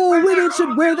 "Oh, women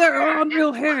should wear their own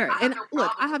real hair." And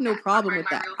look, I have no problem with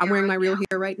that. I'm wearing my real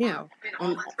hair right now,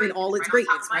 in all its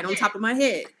greatness, right on top of my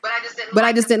head. But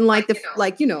I just didn't like And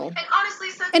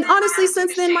honestly,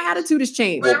 since then, my attitude has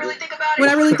changed. When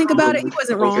I really think about it, he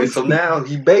wasn't wrong. Okay, so now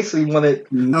he basically wanted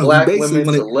black women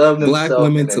to love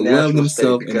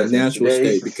themselves in a natural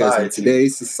state because in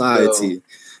today's society,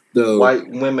 the white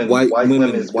women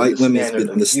has been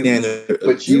the standard.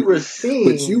 But you were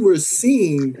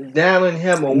seeing downing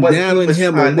him on what he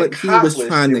was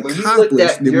trying to accomplish. When we looked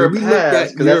at your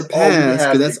past,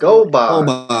 because that's all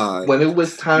by. When it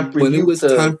was time for you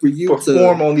to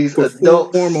perform on these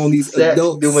adult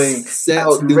sets, doing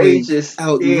outrageous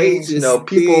things.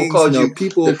 People called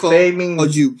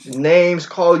you names,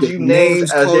 called you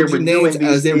names as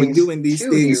they were doing these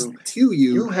things to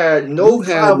you. You had no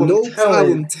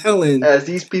problem telling, as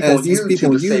these people on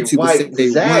YouTube say, white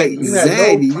zaddy. You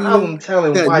had no problem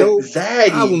telling white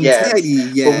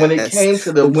zaddy, yes. But when it came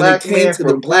to the black man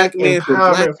for black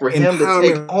empowerment, for him to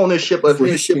take ownership of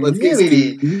his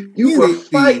community, you were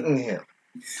fighting him.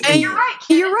 And you're right,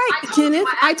 Kenneth.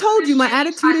 I told you my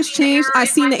attitude has changed. I've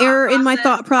seen the error in my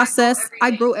thought process.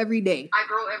 I grow every day.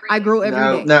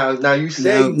 Now you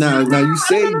say. Let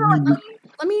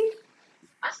me.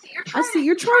 I see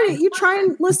you're trying.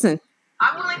 Listen.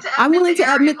 I'm willing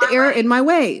to admit the error in my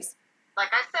ways.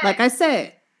 Like I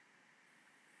said.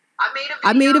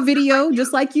 I made a video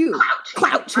just like you.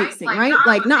 Clout chasing, right?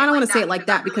 Like, no, I don't want to say it like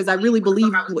that because I really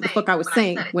believe what the fuck I was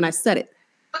saying when I said it.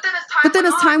 But then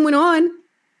as time went on,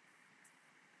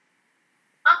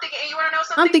 I'm thinking, and you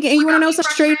want to know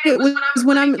something straight? It was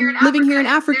when I'm living here in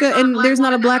Africa and there's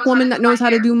not a black woman that knows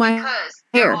how to do my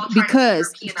hair because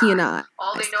he and I,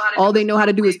 all they know how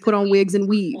to do is put on wigs and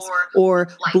weaves, or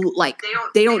like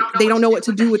they don't know what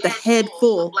to do with the head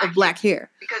full of black hair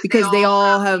because they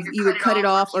all have either cut it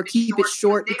off or keep it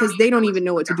short because they don't even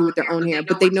know what to do with their own hair,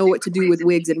 but they know what to do with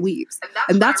wigs and weaves.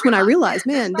 And that's when I realized,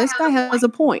 man, this guy has a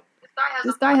point.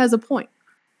 This guy has a point.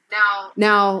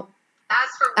 Now,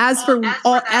 as for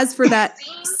that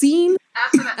scene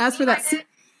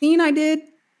I did,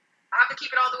 I have to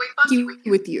keep it all the way funky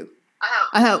with you.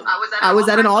 I was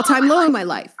at an all-time low in my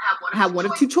life. I had one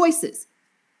of two choices.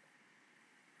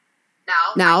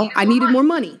 Now I needed more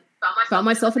money. Found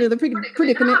myself in another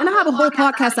predicament, and I have a whole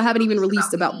podcast I haven't even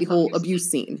released about the whole abuse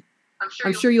scene.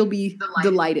 I'm sure you'll be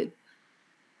delighted.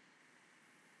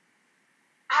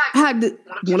 I had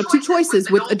one of two choices.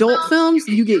 With adult films,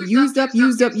 you get used up,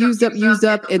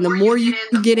 and the more you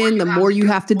get in, the more you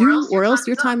have to do, or else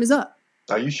your time is up.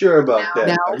 Are you sure about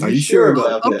that? Are you sure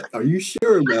about that?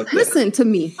 Listen to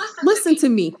me.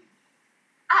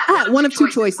 I had one of two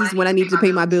choices when I needed to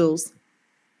pay my bills.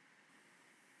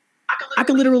 I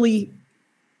could literally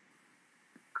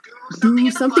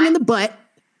do something in the butt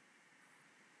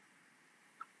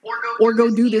or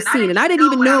go do this scene. And I didn't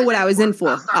even know what I was in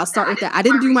for. I'll start with that. I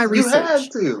didn't do my research.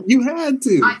 You had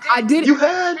to. I did. You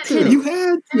had to.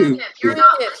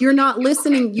 You're not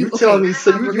listening. You telling me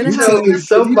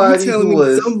somebody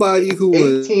who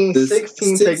was 18,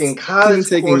 16, taking college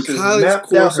courses,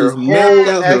 mapped out her whole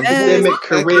academic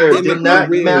career, did not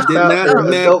map out her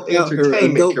adult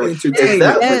entertainment career. Is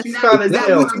that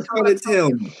what you trying to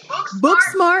tell me? Book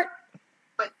smart.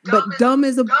 But dumb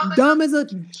as a not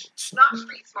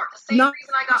street smart. Not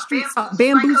street smart.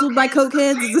 Bamboozled by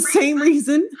cokeheads is the same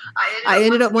reason I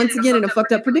ended up once again in a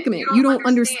fucked up predicament. You don't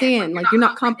understand. Like, you're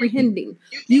not comprehending.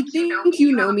 You think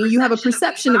you know me. You have a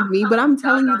perception of me, but I'm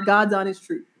telling you the God's honest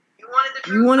truth.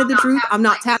 You wanted the truth. I'm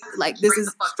not tapped. Like, this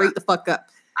is straight the fuck up.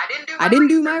 I didn't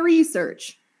do my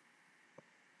research.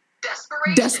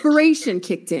 Desperation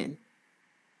kicked in.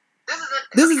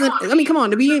 This isn't. I mean, come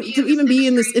on. To even be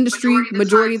in this industry,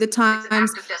 majority of the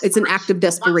times, it's an act of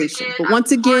desperation. But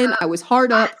once again, I was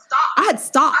hard up. I had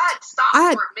stopped.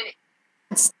 I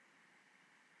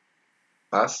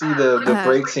see the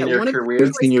breaks in your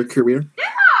career.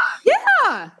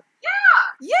 Yeah.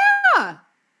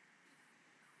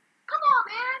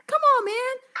 Come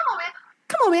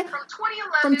on, man.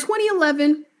 From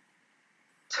 2011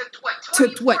 to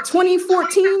what?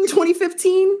 2014,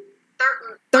 2015.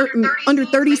 Under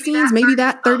 30 scenes, maybe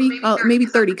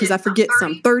 30, because I forget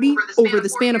some. 30 over the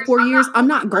span of 4 years. I'm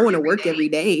not going to work every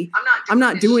day. I'm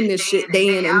not doing this shit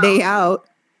day in and day out.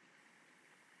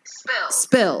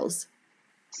 Spells.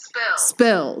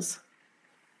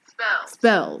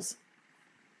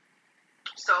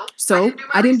 So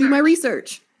I didn't do my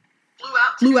research.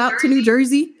 Flew out to New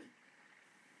Jersey.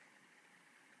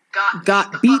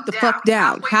 Got beat the fuck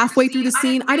down. Halfway through the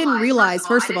scene, I didn't realize,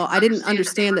 first of all, I didn't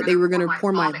understand that they were going to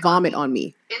pour my vomit on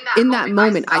me. In that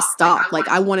moment, I stopped. Like,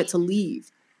 I wanted to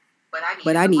leave.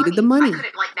 But I needed the money.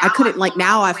 I couldn't, like,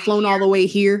 now I've flown all the way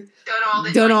here,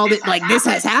 done all this, like, this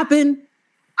has happened.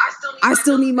 I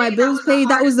still need my bills paid.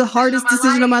 That was the hardest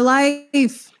decision of my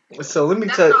life. So let me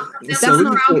tell you. That's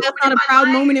not a proud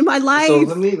moment in my life. So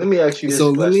let me ask you this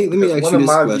question.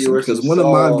 Because one of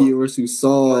my viewers who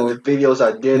saw the videos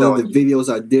I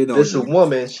did on this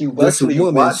woman, she actually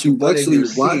watched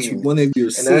one of your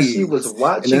scenes, and as she was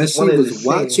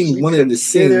watching one of the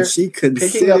scenes, she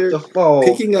considered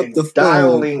picking up the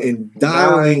phone and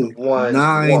dialing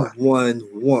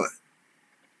 911.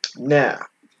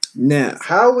 Now,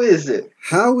 how is it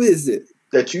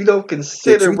that you don't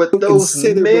consider what those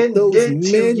men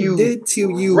did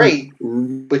to you rape,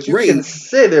 but you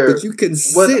consider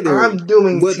what I'm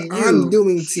doing to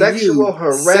you, sexual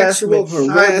harassment,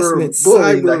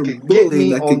 cyberbullying that could get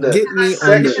me on the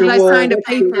sexual. I signed a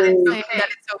paper saying that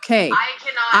it's okay.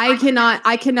 I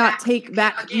cannot take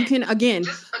back. You can, again,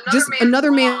 just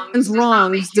another man's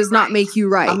wrongs does not make you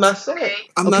right. I'm not saying.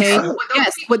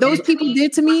 Yes, what those people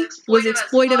did to me was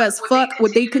exploitive as fuck.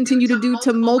 What they continue to do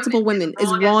to multiple women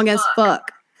is wrong as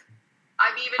fuck.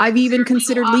 I've even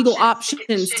considered legal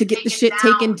options to get the shit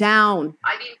taken down.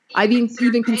 I've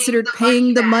even considered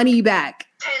paying the money back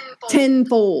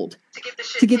tenfold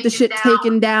to get the shit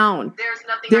taken down.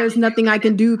 There's nothing I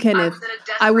can do, Kenneth.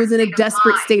 I was in a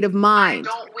desperate state of mind.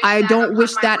 I don't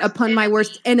wish that upon my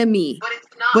worst enemy.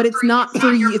 But it's not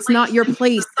for you. It's not your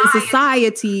place in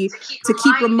society to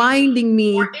keep reminding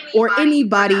me or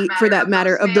anybody, for that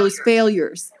matter, of those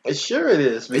failures. Sure it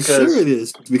is. Because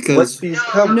these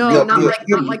let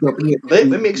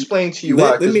me explain to you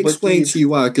why.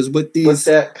 Because what's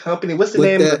that company? What's the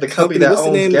name of the company that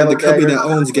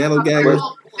owns Gallo Gagger?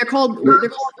 They're called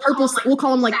purple. We'll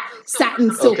call them like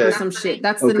satin silk or some shit.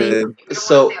 That's the name.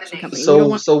 So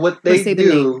what they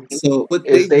do is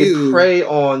they prey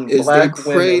on black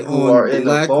women who are in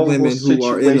a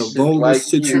vulnerable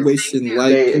situation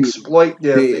like you.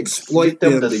 They exploit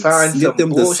them. Get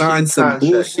them to sign some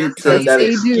bullshit contract that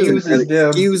excuses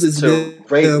them to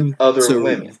rape other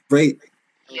women.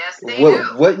 Yes, they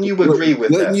do. Wouldn't you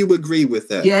agree with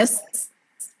that? Yes.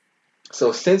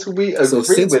 So since we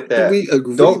agree with that,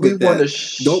 don't we want to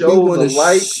show the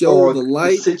light on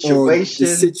the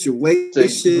situation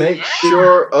to make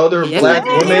sure other black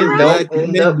women don't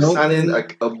end up signing a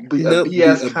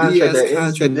BS contract that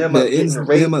ends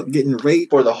them up getting raped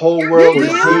for the whole world to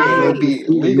see,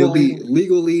 and they'll be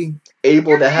legally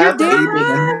able to have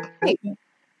it?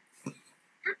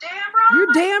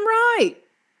 You're damn right.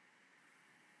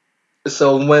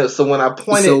 So when I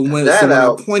pointed that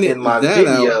out in my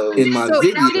video, you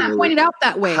didn't point it out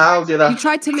that way. How did I? You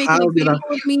tried to make an example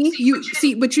of me. You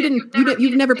see, but you didn't.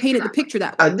 You've never painted the picture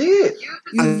that way. I did.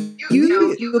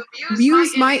 You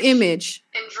abused my image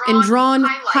and drawn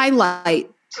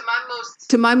highlight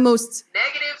to my most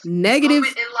negative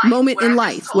moment in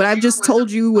life. What I've just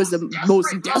told you was the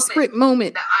most desperate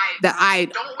moment that I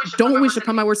don't wish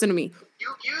upon my worst enemy.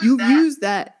 You've used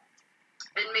that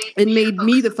and made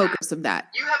me the focus of that.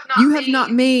 You have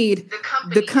not made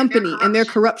the company and their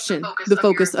corruption the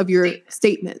focus of your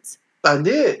statements. I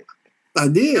did.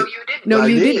 No,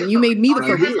 you didn't. You made me the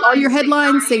focus. All your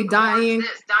headlines say Diane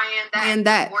and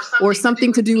that, or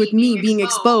something to do with me being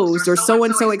exposed, or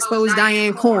so-and-so exposed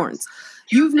Diane Corns.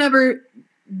 You've never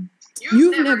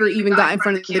even got in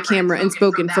front of the camera and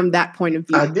spoken from that point of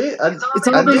view. I did. It's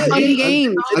all been fun and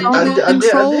games. It's all been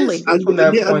trolling. I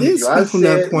did speak from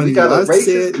that point of view. I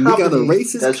said we got a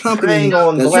racist company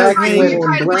on black women.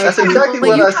 That's exactly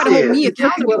what I said. You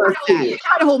try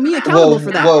to hold me accountable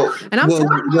for that. And I'm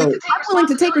willing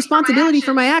to take responsibility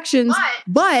for my actions,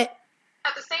 but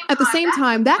at the same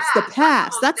time, that's the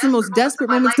past. That's the most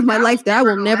desperate moments of my life that I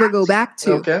will never go back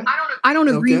to. Okay. I don't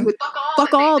agree with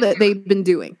fuck all that they've been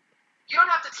doing.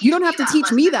 You don't have to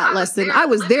teach me that lesson. I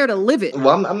was there to live it.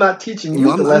 Well, I'm not teaching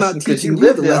you the lesson because you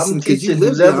lived it. I'm teaching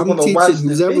who's ever going to watch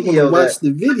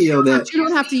the video that... You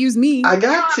don't have to use me. I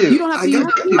got to. You don't have to use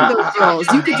those girls.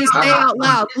 You could just say out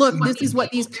loud, look, this is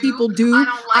what these people do.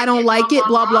 I don't like it,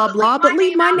 blah, blah, blah. But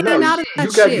leave my name out of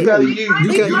that shit. You gotta use...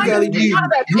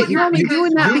 You're only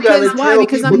doing that because why?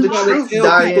 Because I'm the truth,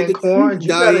 Diane Corns.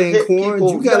 Diane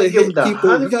Corns. You gotta hit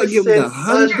people. You gotta give them the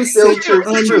 100%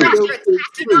 unfiltered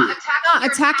truth.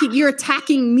 You're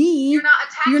attacking me.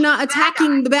 You're not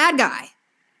attacking the bad guy.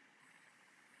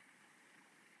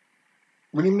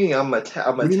 What do you mean? I'm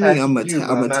attacking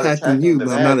you, but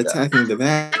I'm not attacking the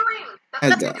bad guy.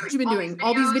 That's what you've been doing.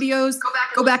 All these videos,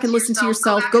 go back and listen to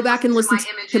yourself. Go back and listen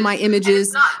to my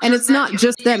images. And it's not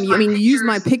just them. You use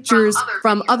my pictures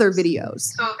from other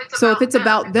videos. So if it's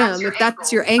about them, if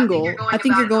that's your angle, I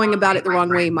think you're going about it the wrong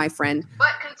way, my friend.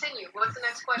 But continue. What's the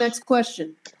next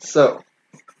question? So...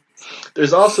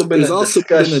 There's also been a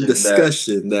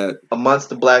discussion that amongst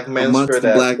the black manosphere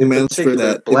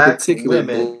that black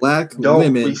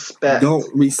women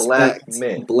don't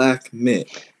respect black men.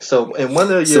 So in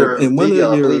one of your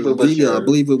videos, I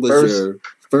believe it was your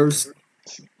first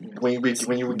when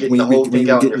you were getting the whole thing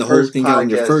out on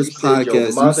your first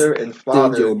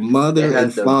podcast, your mother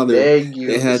and father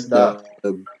they had to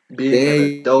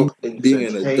being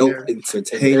an adult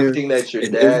entertainer, everything that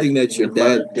your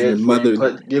dad and your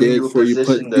mother did for you,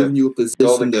 giving you a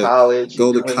position to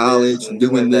go to college, and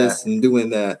doing this and doing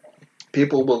that.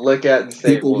 People will look at and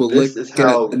say, this is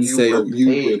how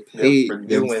you were paid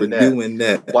them for doing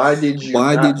that. Why did you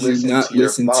not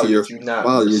listen to your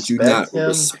father? Did you not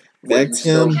respect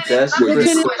him? That's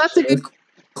a good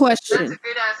question.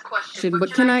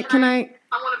 But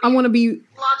I want to be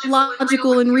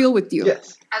logical and real with you.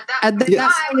 Yes. At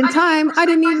that point in time, I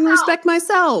didn't even respect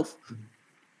myself.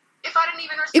 If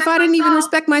I didn't even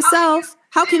respect myself,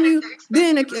 how can you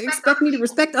then expect me to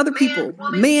respect other people?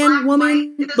 Man,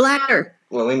 woman, blacker.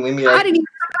 Well, let me ask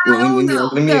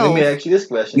you this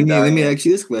question. Let me ask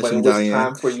you this question,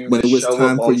 Diane. When it was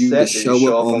time for you to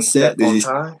show up on set, did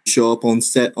you show up on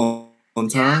set on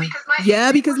time?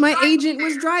 Yeah, because my agent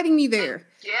was driving me there.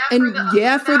 And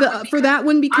for that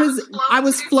one, because I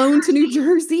was flown to New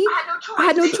Jersey, I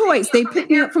had no choice. They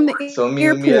picked me up from the airport.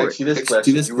 Let me ask you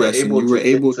this question. You were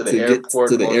able to get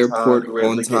to the airport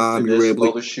on time. You were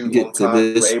able to get to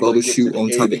this photo shoot on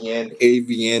time.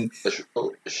 AVN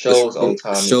shows on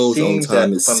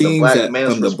time. It seems that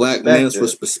from the black man's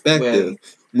perspective,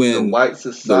 when the white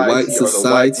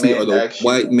society or the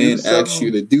white man asks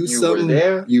you to do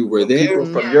something, you were there.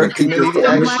 From your community,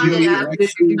 I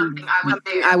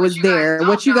was there.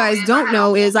 What you guys don't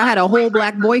know is I had a whole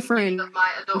black boyfriend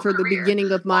for the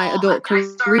beginning of my adult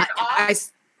career. I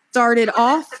started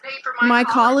off my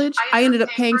college. I ended up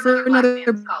paying for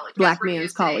another black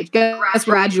man's college. Guess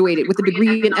graduated with a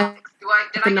degree in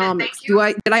economics.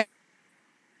 Did I?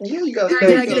 Yeah, you got to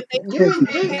thank you.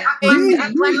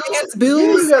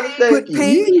 Bills, put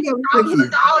paying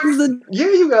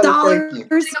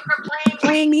dollars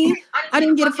paying me. I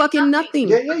didn't get a fucking nothing.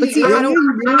 But see, I don't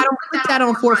put that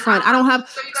on forefront. I don't have.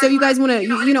 So you guys want to,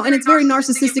 and it's very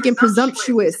narcissistic and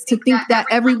presumptuous to think that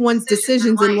everyone's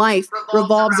decisions in life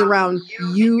revolves around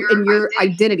you and your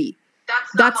identity.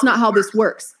 That's not how this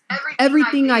works.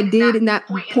 Everything I did in that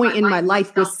point in my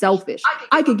life was selfish.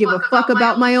 I could give a fuck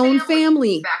about my own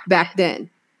family back then.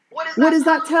 What does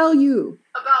that tell you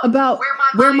about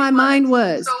where my mind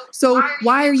was? So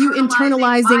why are you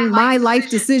internalizing my life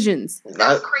decisions?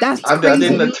 That's I crazy.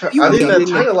 didn't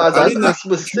internalize. I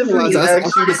specifically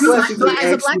asked you the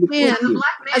question.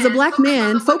 As a black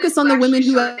man, focus on the women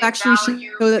who actually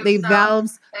show that they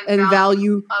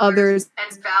value others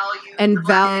and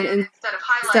value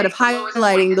instead of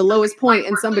highlighting the lowest point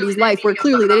in somebody's life where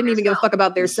clearly they didn't even give a fuck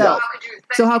about their self.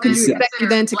 So how could you expect me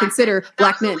then to consider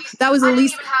black men? That was at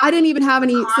least, I didn't even have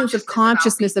any sense of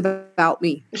consciousness about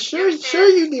me. Sure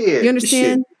you did. You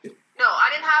understand? No, I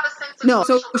didn't have a sense of No,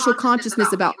 social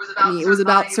consciousness about me. It was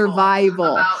about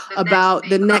survival, about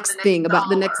the next thing, about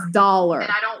the next dollar.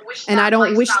 And I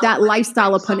don't wish that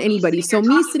lifestyle upon anybody. So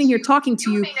me sitting here talking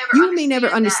to you, you may never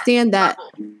understand that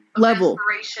level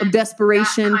of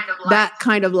desperation, that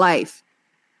kind of life.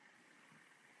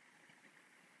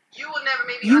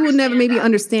 You will never maybe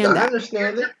understand that.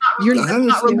 You're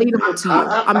not relatable to you.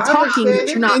 I'm talking, but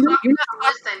you're not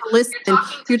listening.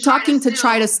 You're talking to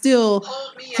try to still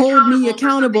hold me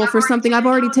accountable for something I've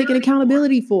already taken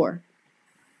accountability for.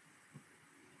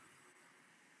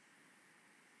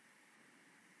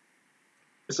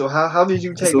 So how did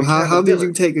you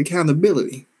take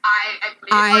accountability?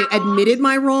 I admitted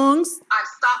my wrongs.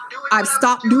 I've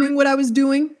stopped doing what I was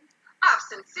doing.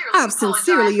 I've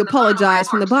sincerely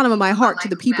apologized from the bottom of my heart to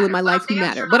the people in my life who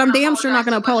matter. But I'm damn sure not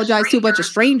going to apologize to a bunch of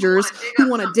strangers who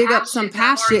want to dig up some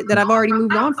past shit that I've already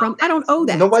moved on from. I don't owe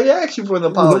that. Nobody asked you for an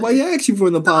apology.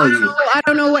 I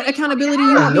don't know what accountability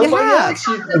you want me to have.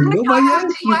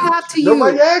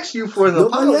 Nobody asked you for an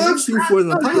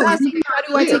apology. How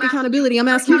do I take accountability? I'm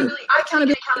asking you.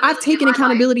 I've taken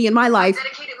accountability in my life.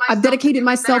 I've dedicated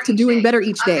myself to doing better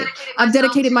each day. I've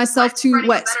dedicated myself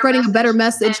to spreading a better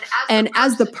message. And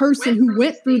as the person who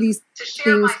went through these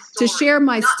things, to share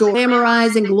my story,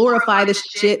 glamorize and glorify this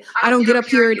shit, I don't get up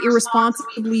here and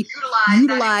irresponsibly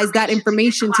utilize that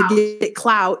information to get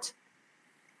clout.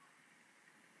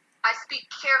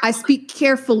 I speak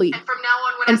carefully.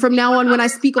 And from now on, when I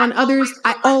speak on others,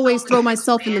 I always throw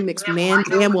myself in the mix. Man,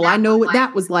 damn, well, I know what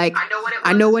that was like.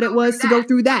 I know what it was to go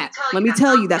through that. Let me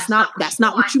tell you, that's not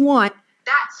what you want.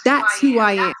 That's who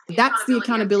I am. That's the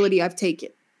accountability I've taken.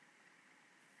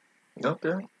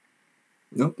 Okay.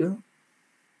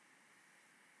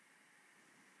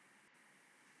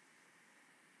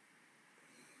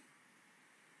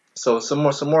 So some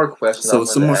more questions. I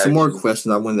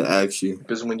wanted to ask you.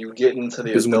 Because when you get into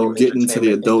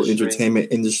the adult entertainment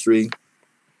industry,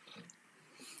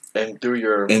 and through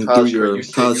your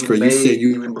college career, you said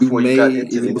even before you got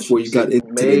into the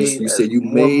industry, you said you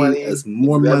made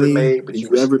more money than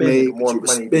you ever made, but you were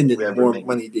spending more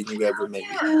money than you ever made.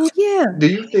 Hell yeah. Do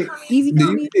you think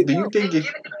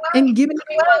and giving it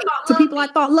away to people I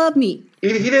thought loved me?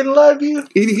 He didn't love you?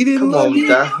 He didn't love you.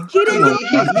 He didn't love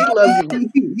you.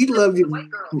 He loved you.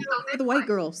 You're the white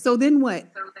girl. So then what?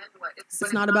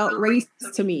 It's not about race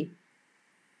to me.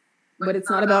 But it's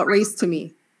not about race to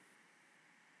me.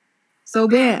 So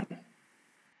bam.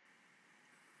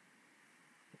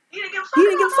 He didn't give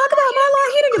a fuck about my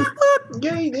life. He didn't give a fuck.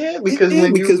 Yeah, he did. Because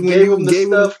when you gave him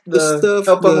the stuff,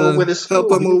 help him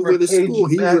over the school,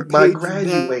 he would pay you by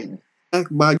graduating.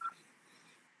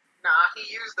 Nah, he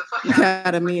used the fuck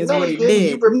out of me is what he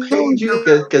did. I'm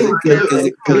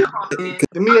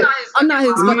not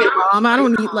his fucking mom. I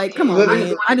don't need come on,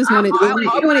 man. I just wanted.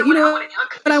 You know what?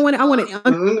 I wanted. Let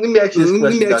me ask you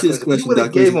this question,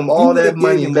 Doc. You gave him all that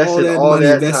money, invested all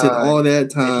that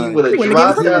time. He would have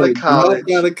dropped out of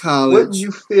college. Wouldn't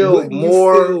you feel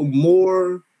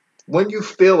more? When you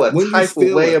feel a type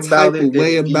of way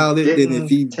about it than if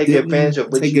he take advantage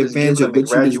of what you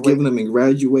was giving him and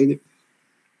graduated?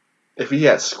 If he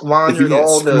had squandered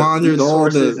all the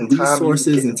resources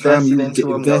and time you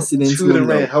invested into him,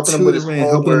 helping him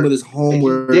with his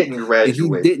homework, and he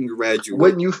didn't graduate,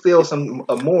 wouldn't you feel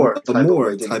a more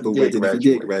type of way than if he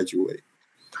did graduate?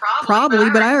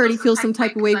 Probably, but I already feel some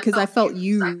type of way because I felt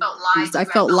used. I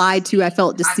felt lied to. I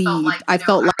felt deceived. I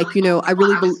felt like, I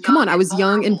really come on, I was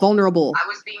young and vulnerable.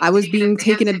 I was being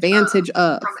taken advantage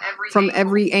of from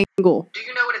every angle.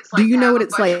 Do you know what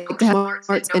it's like to have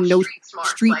smarts and no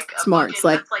street smarts?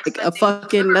 Like a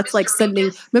fucking, that's like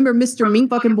sending, remember Mr. Mink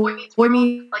fucking Boy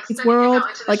Meets World?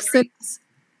 Like,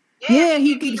 yeah,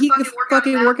 he could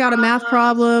fucking work out a math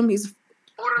problem. He's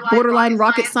borderline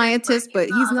rocket scientist, but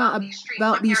he's not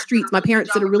about these streets. My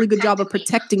parents did a really good job of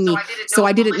protecting me, so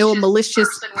I didn't know a malicious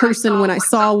person when I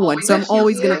saw one. So I'm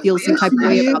always going to feel some type of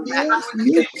way about that.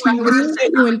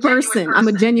 I'm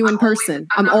a genuine person.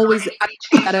 I'm always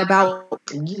about.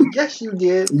 Yes, you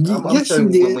did. Yes, you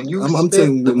did. I'm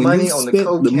telling you, when you spent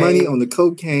the money on the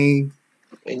cocaine,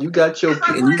 and you got your,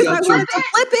 I wanted to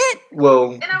flip it.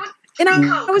 Well. And I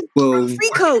was free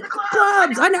coke,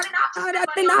 clubs. I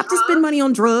didn't have to spend money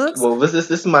on drugs. Well, this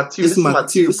is my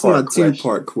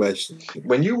two-part question.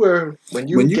 When you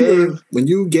gave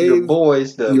your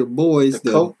boys the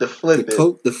coke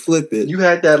to flip it, you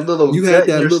had that little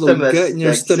gut in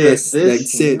your stomach that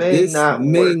said this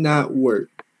may not work.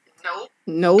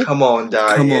 Nope. Come on,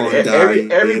 Diane.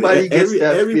 Everybody gets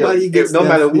that feel. No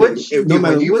matter what you did,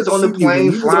 when you was on the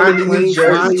plane flying to New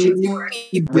Jersey.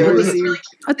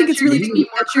 I think it's really deep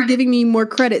that you're giving me more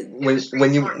credit. When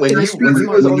you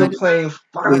was on the plane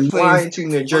flying to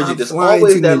New Jersey, there's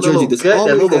always that little gut,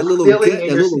 that little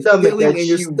feeling in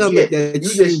your stomach that you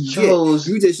just chose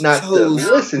not to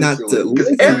listen to.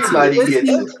 Because everybody gets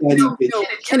it.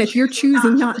 Kenneth, you're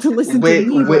choosing not to listen to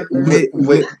me.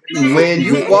 When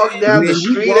you walk down the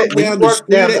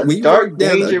street, dark,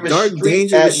 dangerous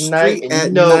street at night,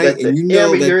 and you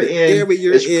know that the area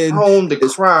you're in is prone to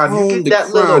crime, you get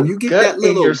that little gut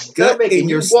in your stomach, and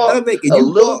you walk a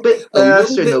little bit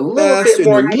faster and a little bit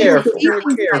more careful.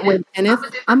 Kenneth,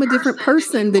 I'm a different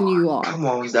person than you are. Come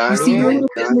on, Diane. You see, you're a little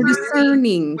bit more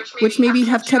discerning, which maybe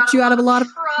have kept you out of a lot of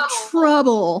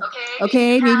trouble.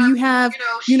 Okay, maybe you have,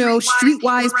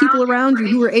 streetwise people around you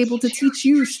who were able to teach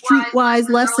you streetwise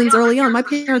lessons early on. My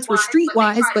parents were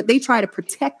streetwise, but they try to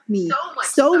protect me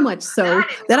so much so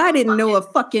that I didn't know a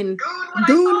fucking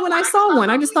goon when I saw one.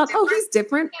 I just thought, oh, he's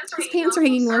different. His pants are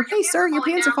hanging low. Hey, sir, your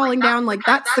pants are falling down. Like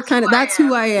that's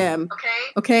who I am.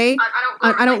 Okay.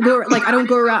 I don't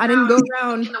go around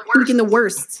thinking the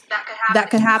worst that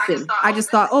could happen. I just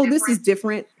thought, oh, this is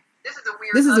different.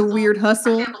 This is a weird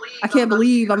hustle. I can't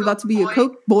believe I'm about to be a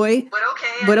coke boy.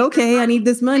 But okay, I need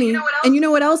this money. And you know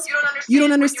what else? You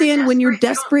don't understand when you're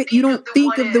desperate, you don't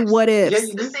think of the what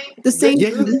ifs. The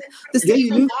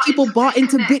same people bought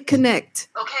into BitConnect.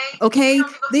 Okay?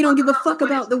 They don't give a fuck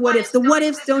about the what ifs. The what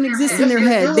ifs don't exist in their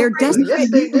head. They're desperate.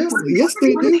 Yes,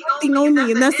 they do.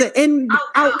 Only, and that's the end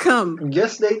outcome.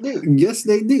 Yes, they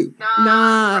do.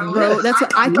 Nah, bro. That's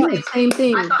what I thought the same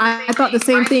thing. I thought the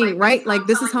same thing, right? Like,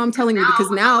 this is how I'm telling you, because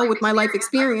now with my life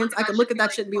experience, I could look at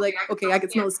that shit and be like, okay, I can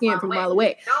smell a scam from a mile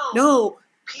away. No,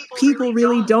 people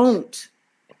really don't.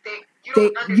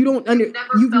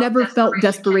 You've never felt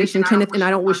desperation, Kenneth, and I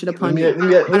don't wish it upon you. Let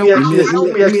me ask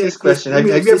you this question. Have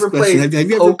you ever played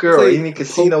poker or any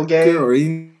casino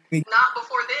game?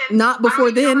 Not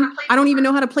before then. I don't even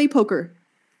know how to play poker.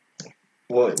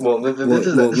 Well, this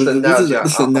is an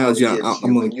analogy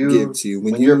I'm going to give to you.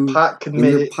 When you're pot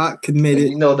committed, and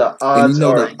you know the odds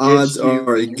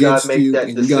are against you,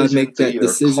 and you got to make that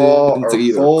decision to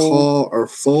either call or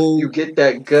fold. You get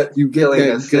that gut feeling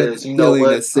that says, you know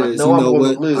what, I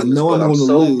know I'm going to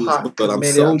lose, but I'm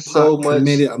so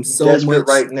committed, I'm so much desperate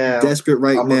right now.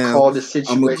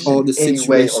 I'm going to call the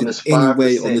situation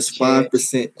anyway on this 5%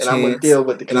 chance, and I'm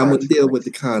going to deal with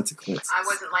the consequences.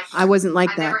 I wasn't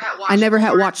like that. I never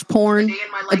had watched porn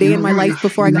a day in my life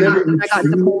before I got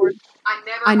into porn.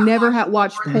 I never had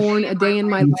watched porn a day in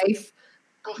my life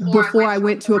before I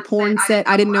went to a porn set.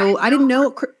 I didn't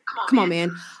know. Come on,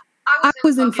 man. I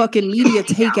was in fucking media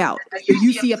takeout.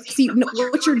 See,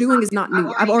 what you're doing is not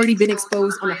new. I've already been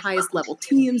exposed on the highest level.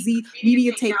 TMZ,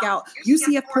 media takeout,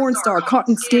 UCF porn star caught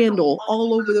in scandal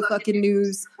all over the fucking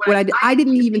news. I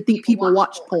didn't even think people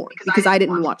watched porn because I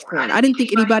didn't watch porn. I didn't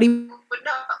think anybody would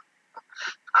know.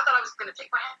 I thought I was going to take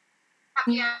my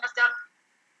happy ass down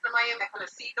to Miami and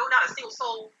see, no, not a single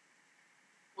soul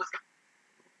was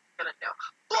going to know.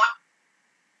 Boy,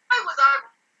 why was I?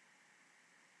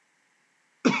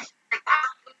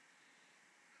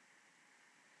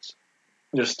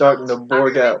 You're starting to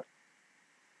borg out.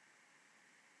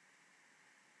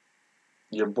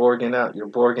 You're borging out. Can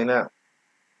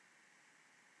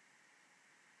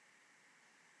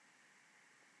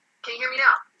you hear me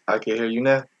now? I can hear you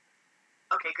now.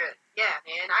 Okay, good. Yeah,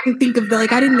 man. I didn't think of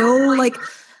I didn't know,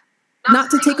 not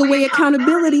to take away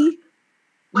accountability,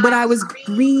 but I was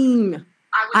green.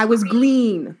 I was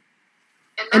green.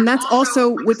 And that's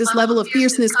also with this level of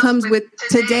fierceness comes with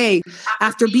today.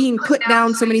 After being put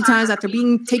down so many times, after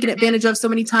being taken advantage of so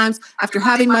many times, after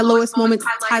having my lowest moments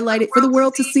highlighted for the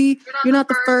world to see, you're not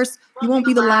the first. You won't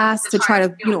be the last to try to,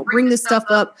 bring this stuff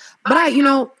up. But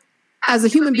as a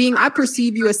human being, I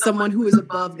perceive you as someone who is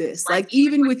above this. Like,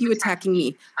 even with you attacking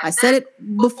me, I said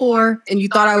it before, and you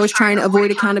thought I was trying to avoid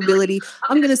accountability.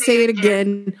 I'm going to say it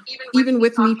again, even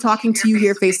with me talking to you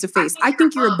here face to face. I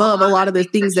think you're above a lot of the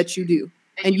things that you do,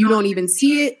 and you don't even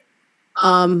see it.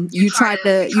 You try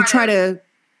to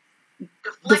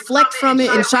deflect from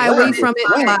it and shy away from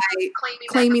it by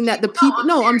claiming that the people.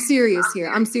 No, I'm serious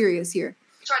here.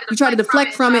 You try to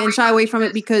deflect from it and shy away from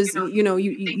it because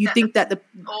you think that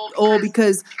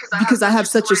because I have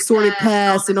such a sordid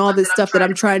past and all this stuff that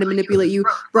I'm trying to manipulate you.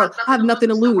 Bro, I have nothing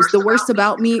to lose. The worst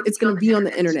about me, it's going to be on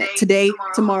the internet today,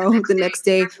 tomorrow, the next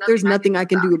day. There's nothing I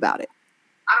can do about it.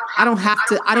 I don't have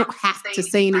to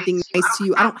say anything nice to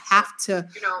you. I don't have to,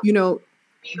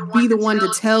 be the one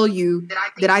to tell you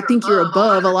that I think you're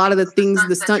above a lot of the things,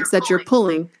 the stunts that you're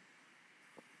pulling.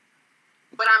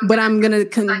 But I'm going to,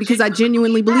 because I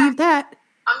genuinely believe that,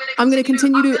 I'm going to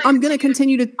continue to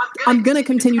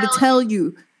tell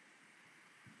you.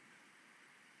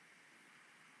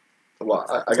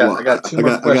 Well, I got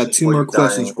two more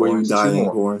questions for you, Diane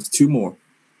Corns. Two more.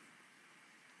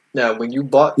 Now, when you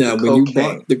bought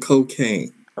the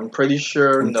cocaine, I'm pretty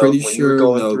sure when you were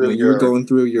going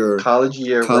through your college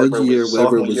year,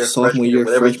 whatever it was, sophomore year,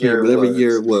 freshman year, whatever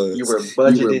year it was, you were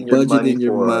budgeting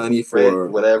your money for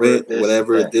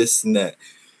whatever this and that.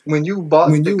 When you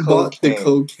bought the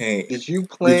cocaine, did you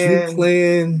plan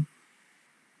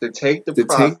to take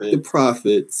the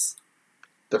profits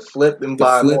to flip and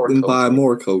buy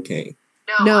more cocaine?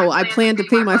 No, I planned to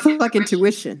pay my fucking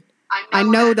tuition. I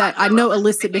know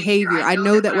illicit behavior. I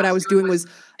know that what I was doing was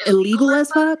illegal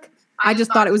as fuck. I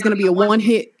just thought it was going to be a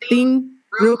one-hit thing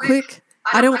real quick.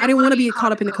 I didn't want to be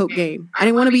caught up in the coke game. I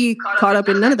didn't want to be caught up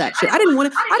in none of that shit. I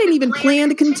didn't even plan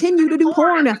to continue to do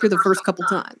porn after the first couple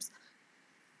times.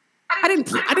 I didn't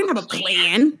have a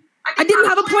plan. I didn't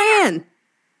have a plan.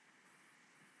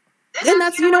 And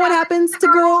that's, what happens to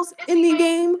girls in the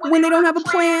game when they don't have a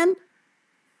plan?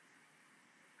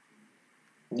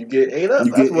 You get ate up.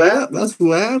 That's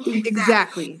what happened.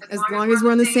 Exactly. As long as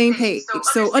we're on the same page.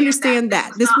 So understand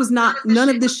that. None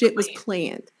of this shit was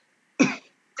planned.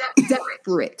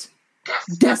 Desperate.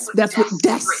 That's what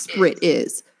desperate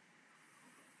is.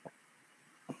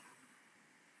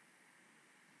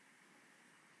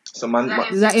 So my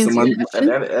does that answer your question?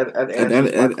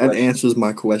 That answers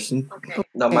my question. Okay.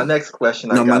 Now my next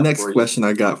question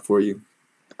I got for you.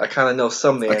 I kind of know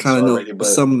some of the answer already, but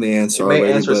some of the answer already. It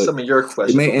may answer some of your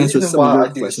questions. It may answer some of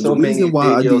your questions. The reason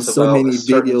why I do so many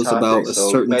videos about a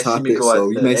certain topic,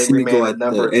 so you may see me go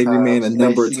after Angry Man a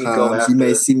number of times. You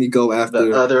may see me go after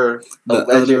the other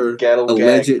alleged Gattle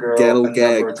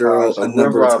Gag girl a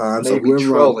number of times. So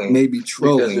whoever may be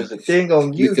trolling, because there's a thing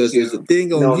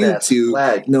on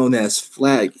YouTube known as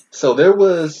flag. So there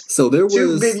was two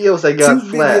videos that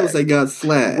got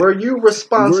flagged. Were you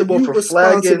responsible for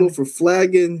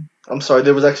flagging? I'm sorry,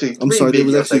 there was actually three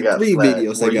videos that got flagged.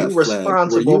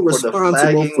 Were you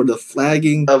responsible for the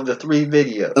flagging of the three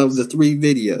videos?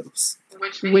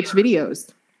 Which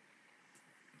videos?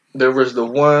 There was the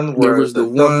one where the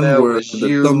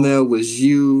thumbnail was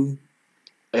you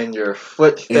and your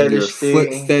foot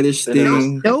fetish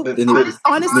thing. Nope.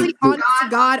 Honestly, on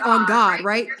God,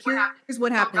 right? Here's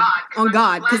what happened. On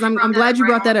God, because I'm glad you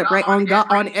brought that up, right? On God,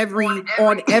 on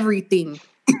everything.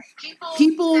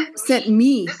 People sent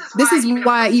me. This is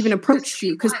why I even approached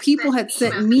you, because people had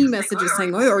sent me messages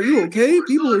saying, "Hey, are you okay?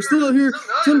 People are still out here.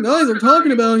 Some guys are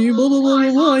talking about you. Blah blah blah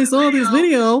blah blah. I saw this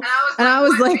video," and I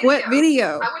was like, "What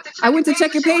video?" I went to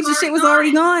check your page. The shit was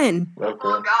already gone.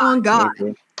 Okay. On God.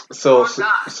 Okay. So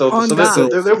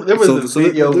there was a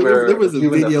video where it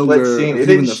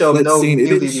didn't show no nudity. It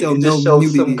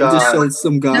just showed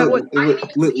some guy.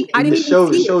 It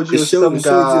showed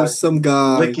some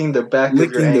guy licking the back of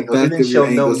your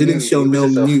ankles. It didn't show no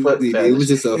nudity. It was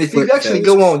just a foot fetish. If you actually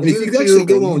go on YouTube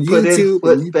and put in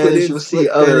foot fetish, you'll see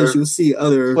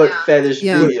other foot fetish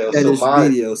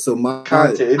videos. So my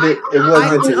content, it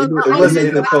wasn't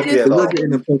inappropriate at all.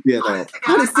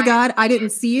 Honest to God, I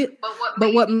didn't see it,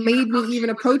 but what made me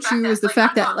even approach you was the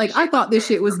fact that, like, I thought this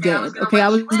shit was dead. Okay, I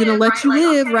was gonna let you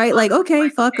live, right? Like, okay,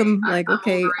 fuck them. Like,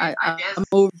 okay, I'm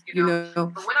over,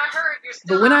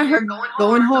 But when I heard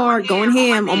going hard, going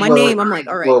ham on my name, I'm like,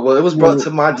 all right. Well, it was brought to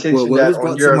my attention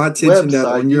that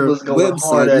on your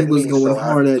website you was going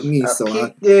hard at me. So I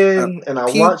peeked in and I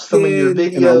watched some of your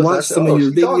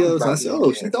videos. I said,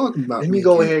 oh, she's talking about me. Let me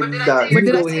go ahead and because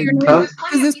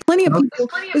there's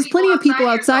plenty of people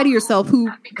outside of yourself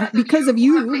who, because of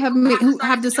you, who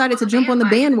have decided to jump on the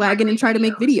bandwagon and try to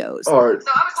make videos. So I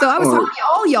was talking to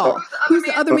all y'all. Who's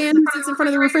the other man who sits in front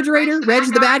of the refrigerator? Reg,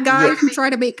 the bad guy who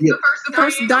tried to make the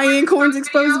first Diane Corns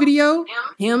exposed video?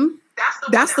 Him?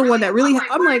 That's the one that really...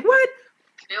 I'm like, what?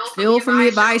 Phil from the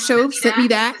Advice Show sent me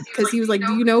that because he was like,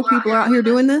 do you know people are out here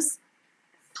doing this?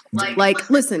 Like,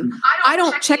 listen, I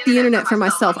don't check the internet for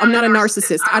myself. I'm not a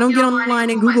narcissist. I don't get online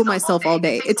and Google myself all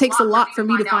day. It takes a lot for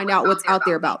me to find out what's out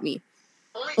there about me.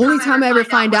 Only time I ever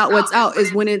find out what's out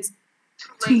is when it's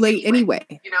too late anyway,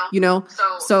 you know?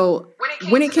 So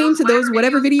when it came to those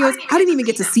whatever videos, I didn't even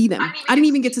get to see them. I didn't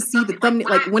even get to see the thumbnail.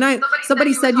 Like when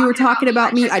somebody said you were talking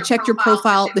about me, I checked your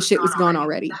profile, the shit was gone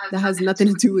already. That has nothing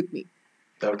to do with me.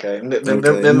 Okay. Then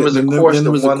there was of course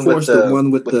the one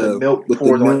with the milk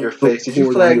poured on your face. Did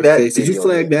you flag that video? Did you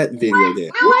flag that video there?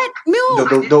 What? Milk?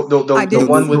 The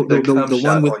one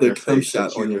with the cum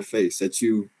shot on your face that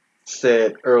you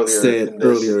said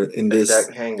earlier in this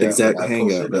exact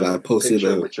hangout that I posted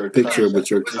a picture with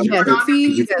your cum. Yes,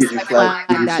 I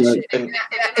flagged that shit.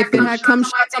 If it had cum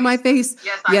shots on my face,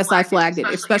 yes, I flagged it.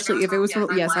 Especially if it was from,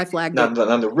 yes, I flagged it.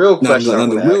 Now the real question I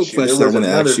want to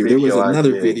ask you, there was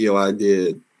another video I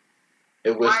did.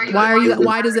 It was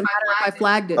why does it matter if I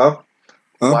flagged it?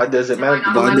 Why does it matter?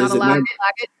 Why not allowed to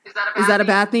flag it? Is that a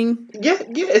bad thing? Yeah,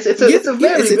 it's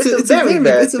a very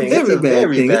bad thing.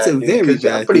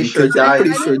 I'm pretty sure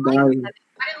Diane.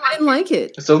 I didn't like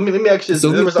it. So let me actually.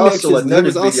 There was also another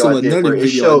video I did where it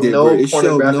showed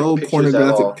no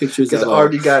pornographic pictures at all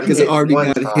because it already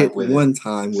got hit one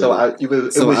time. So it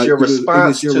was your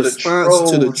response to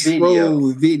the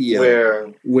troll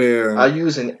video where I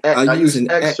use an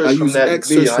excerpt from that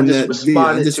video.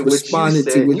 I just responded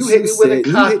to what you said.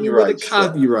 You hit me with a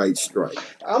copyright strike.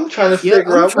 I'm trying to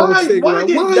figure out why did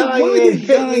Diane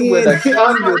hit me with a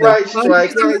copyright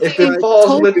strike if it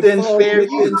falls within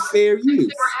fair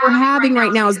use? We're having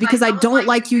right now is because I don't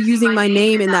like you using my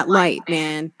name in that light,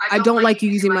 man. I don't like you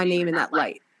using my name in that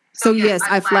light. So yes,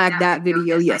 I flagged that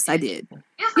video. Yes, I did.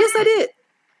 Yes, I did.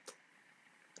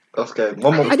 Okay,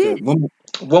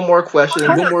 One more question.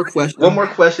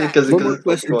 Because go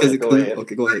ahead.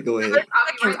 Okay, go ahead.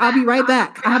 I'll be right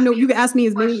back. You can ask me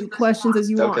as many questions as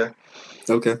you want.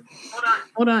 Okay.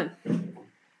 Hold on.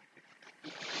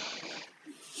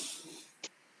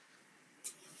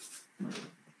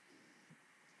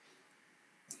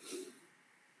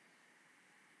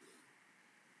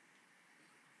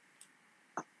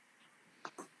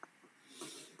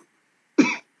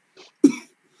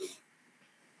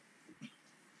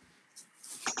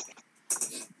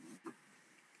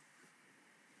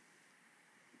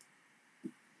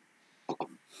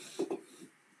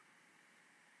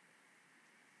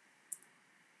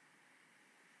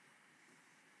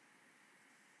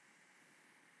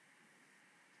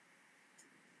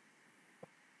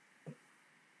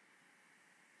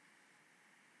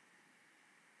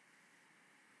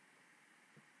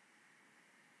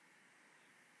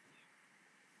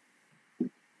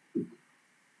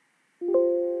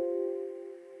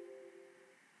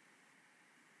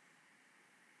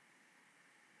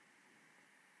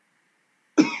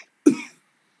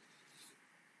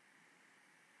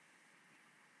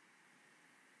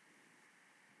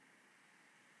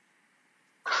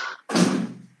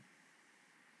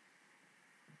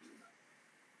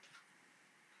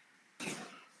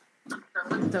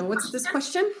 So what's this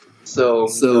question? So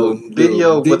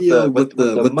video with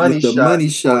the money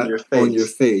shot on your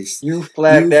face. You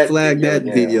flagged that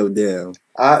video down.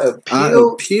 I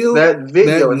appealed that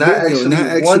video, and I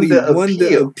actually won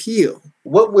the appeal.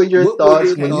 What were your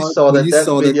thoughts when you saw that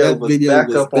video was back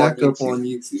up on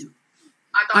YouTube?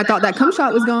 I thought that cum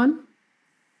shot was gone.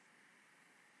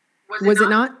 Was it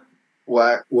not?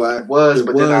 Why? It was,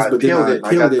 but then I appealed it.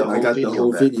 I got the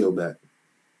whole video back.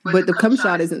 But the cum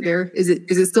shot isn't there. Is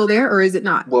it still there or is it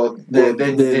not? Well, then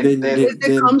is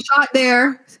the cum shot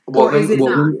there or is it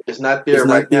not? It's not there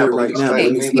right now.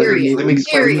 Let me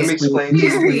explain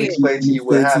to you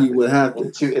what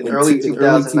happened. In early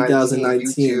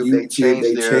 2019, YouTube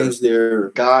they changed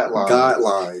their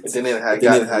guidelines, and then it had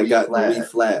gotten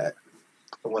reflagged.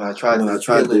 When I tried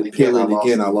to appeal it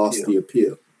again, I lost the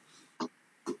appeal.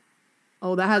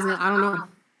 Oh, that hasn't. I don't know,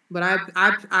 but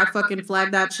I fucking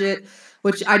flagged that shit.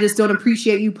 Which I just don't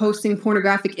appreciate you posting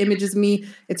pornographic images of me.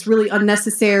 It's really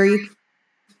unnecessary.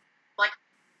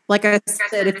 Like I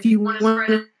said, if you want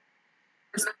to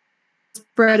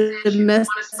spread a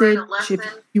message, if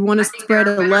you want to spread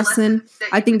a lesson,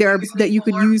 I think there are that you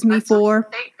could use me for.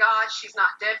 Thank God she's not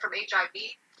dead from HIV.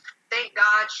 Thank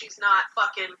God she's not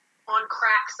fucking on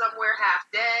crack somewhere half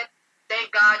dead.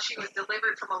 Thank God she was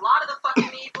delivered from a lot of the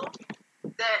fucking evil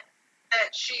that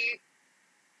she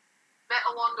met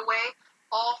along the way.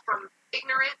 All from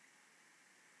ignorant,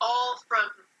 all from,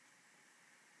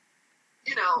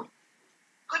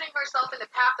 putting herself in the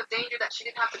path of danger that she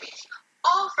didn't have to be.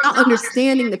 All from not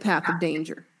understanding the path of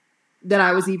danger that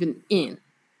I was even in.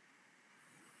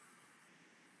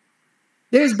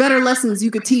 There's better lessons you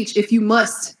could teach if you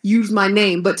must use my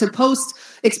name, but to post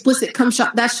explicit cum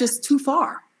shot, that's just too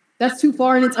far. That's too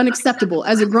far and it's unacceptable.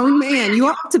 As a grown man, you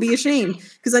ought to be ashamed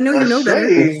because I know you know better.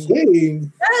 Yes, you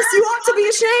ought to be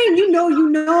ashamed. You know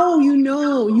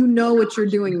what you're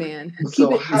doing, man.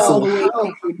 Keep it all the way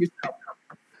with yourself.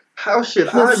 How should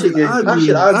I be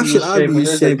ashamed when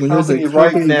there's a company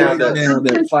right now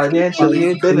that's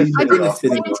financially benefiting off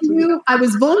of you? I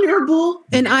was vulnerable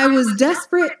and I was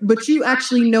desperate, but you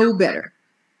actually know better.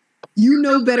 You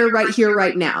know better right here,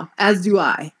 right now, as do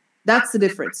I. That's the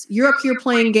difference. You're up here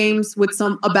playing games with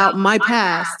about my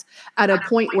past at a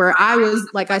point where I was,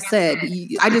 like I said,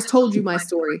 I just told you my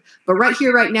story. But right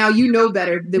here, right now, you know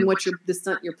better than the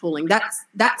stunt you're pulling.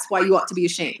 That's why you ought to be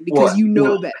ashamed, because you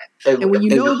know better. And when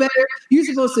you know better, you're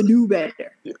supposed to do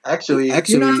better. Actually,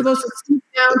 you're not supposed to stoop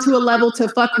down to a level to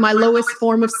fuck my lowest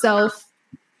form of self.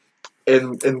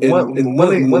 And one of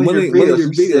your videos,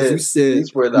 you said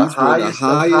these were the highest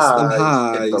of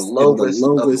highs and the lowest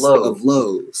of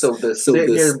lows. So to sit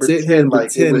here and pretend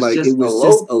like it was just a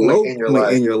low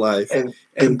point in your life and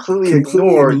completely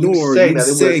ignore you saying that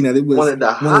it was one of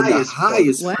the highest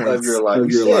points of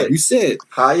your life. You said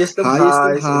highest of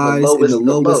highs and the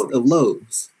lowest of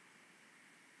lows.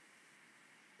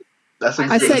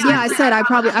 I said I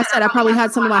probably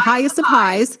had some of my highest of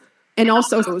highs and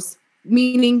also lows.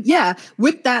 Meaning,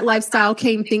 with that lifestyle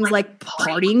came things like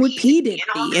partying with P. Diddy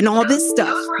and all this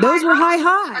stuff. Those were high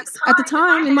highs at the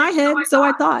time in my head, so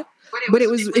I thought. But it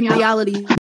was in reality.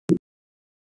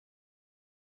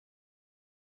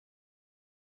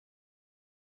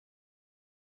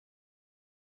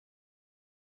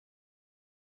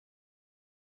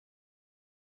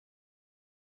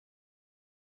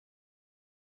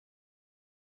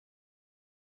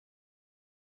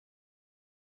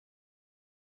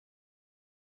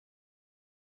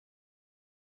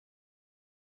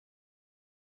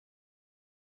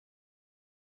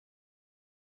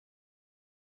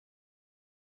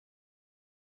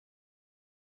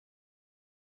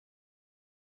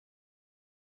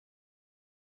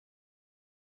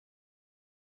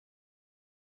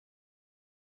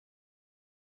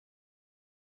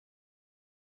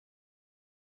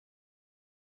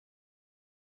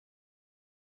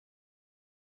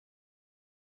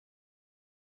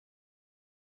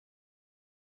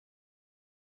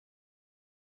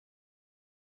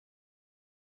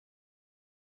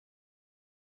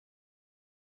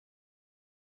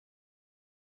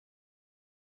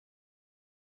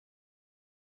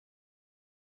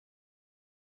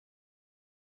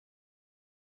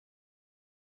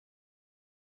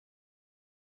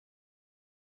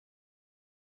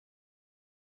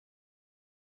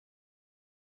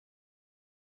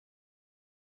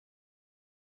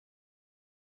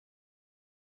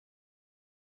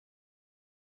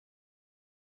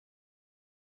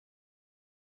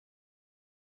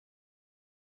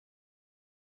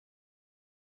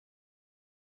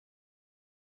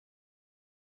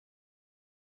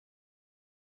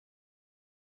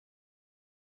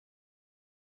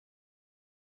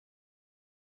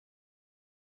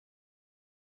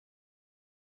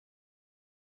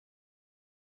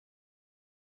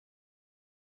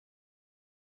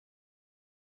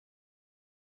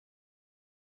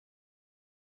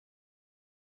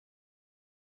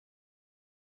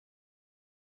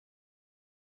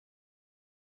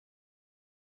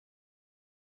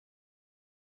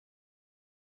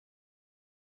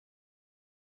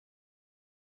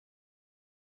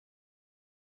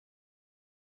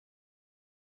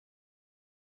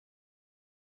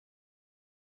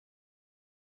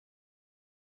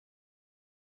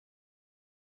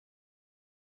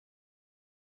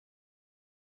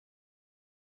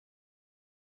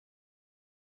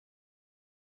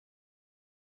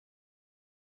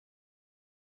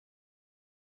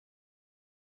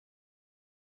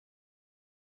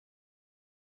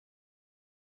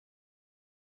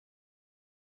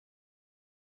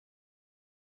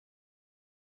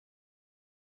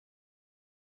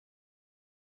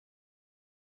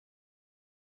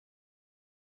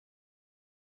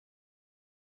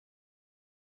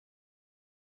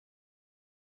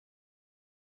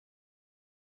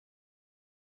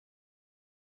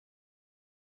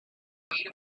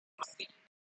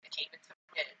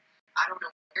 I don't know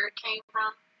where it came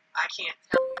from. I can't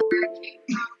tell where it came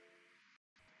from.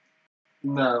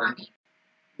 No.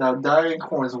 Now, Diane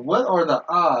Corns, what are the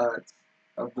odds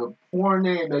of the porn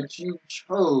name that you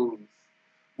chose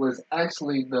was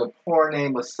actually the porn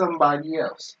name of somebody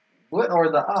else? What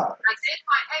are the odds? I did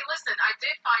find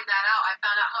that out. I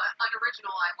found out how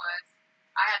unoriginal I was.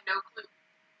 I had no clue.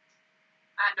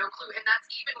 And that's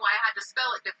even why I had to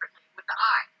spell it differently with the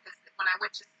I. Because when I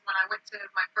went to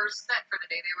my first set for the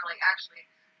day, they were like, actually,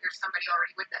 there's somebody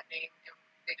already with that name, and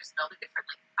they just spelled it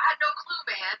differently. I had no clue,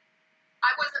 man.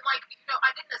 I wasn't like, you know,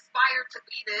 I didn't aspire to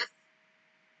be this.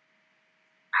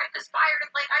 I didn't aspire to,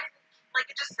 like, I didn't, like,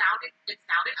 it sounded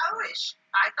hoish,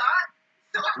 I thought.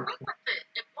 So I went with it.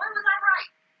 And boy, was I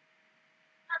right.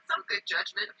 Had some good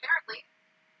judgment, apparently.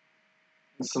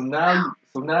 So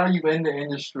now you in the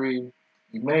industry,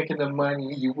 you making the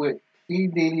money, you with P.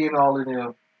 Diddy and all of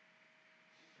them.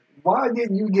 Why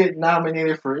didn't you get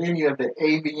nominated for any of the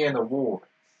AVN awards?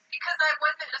 Because I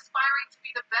wasn't aspiring to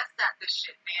be the best at this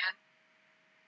shit, man.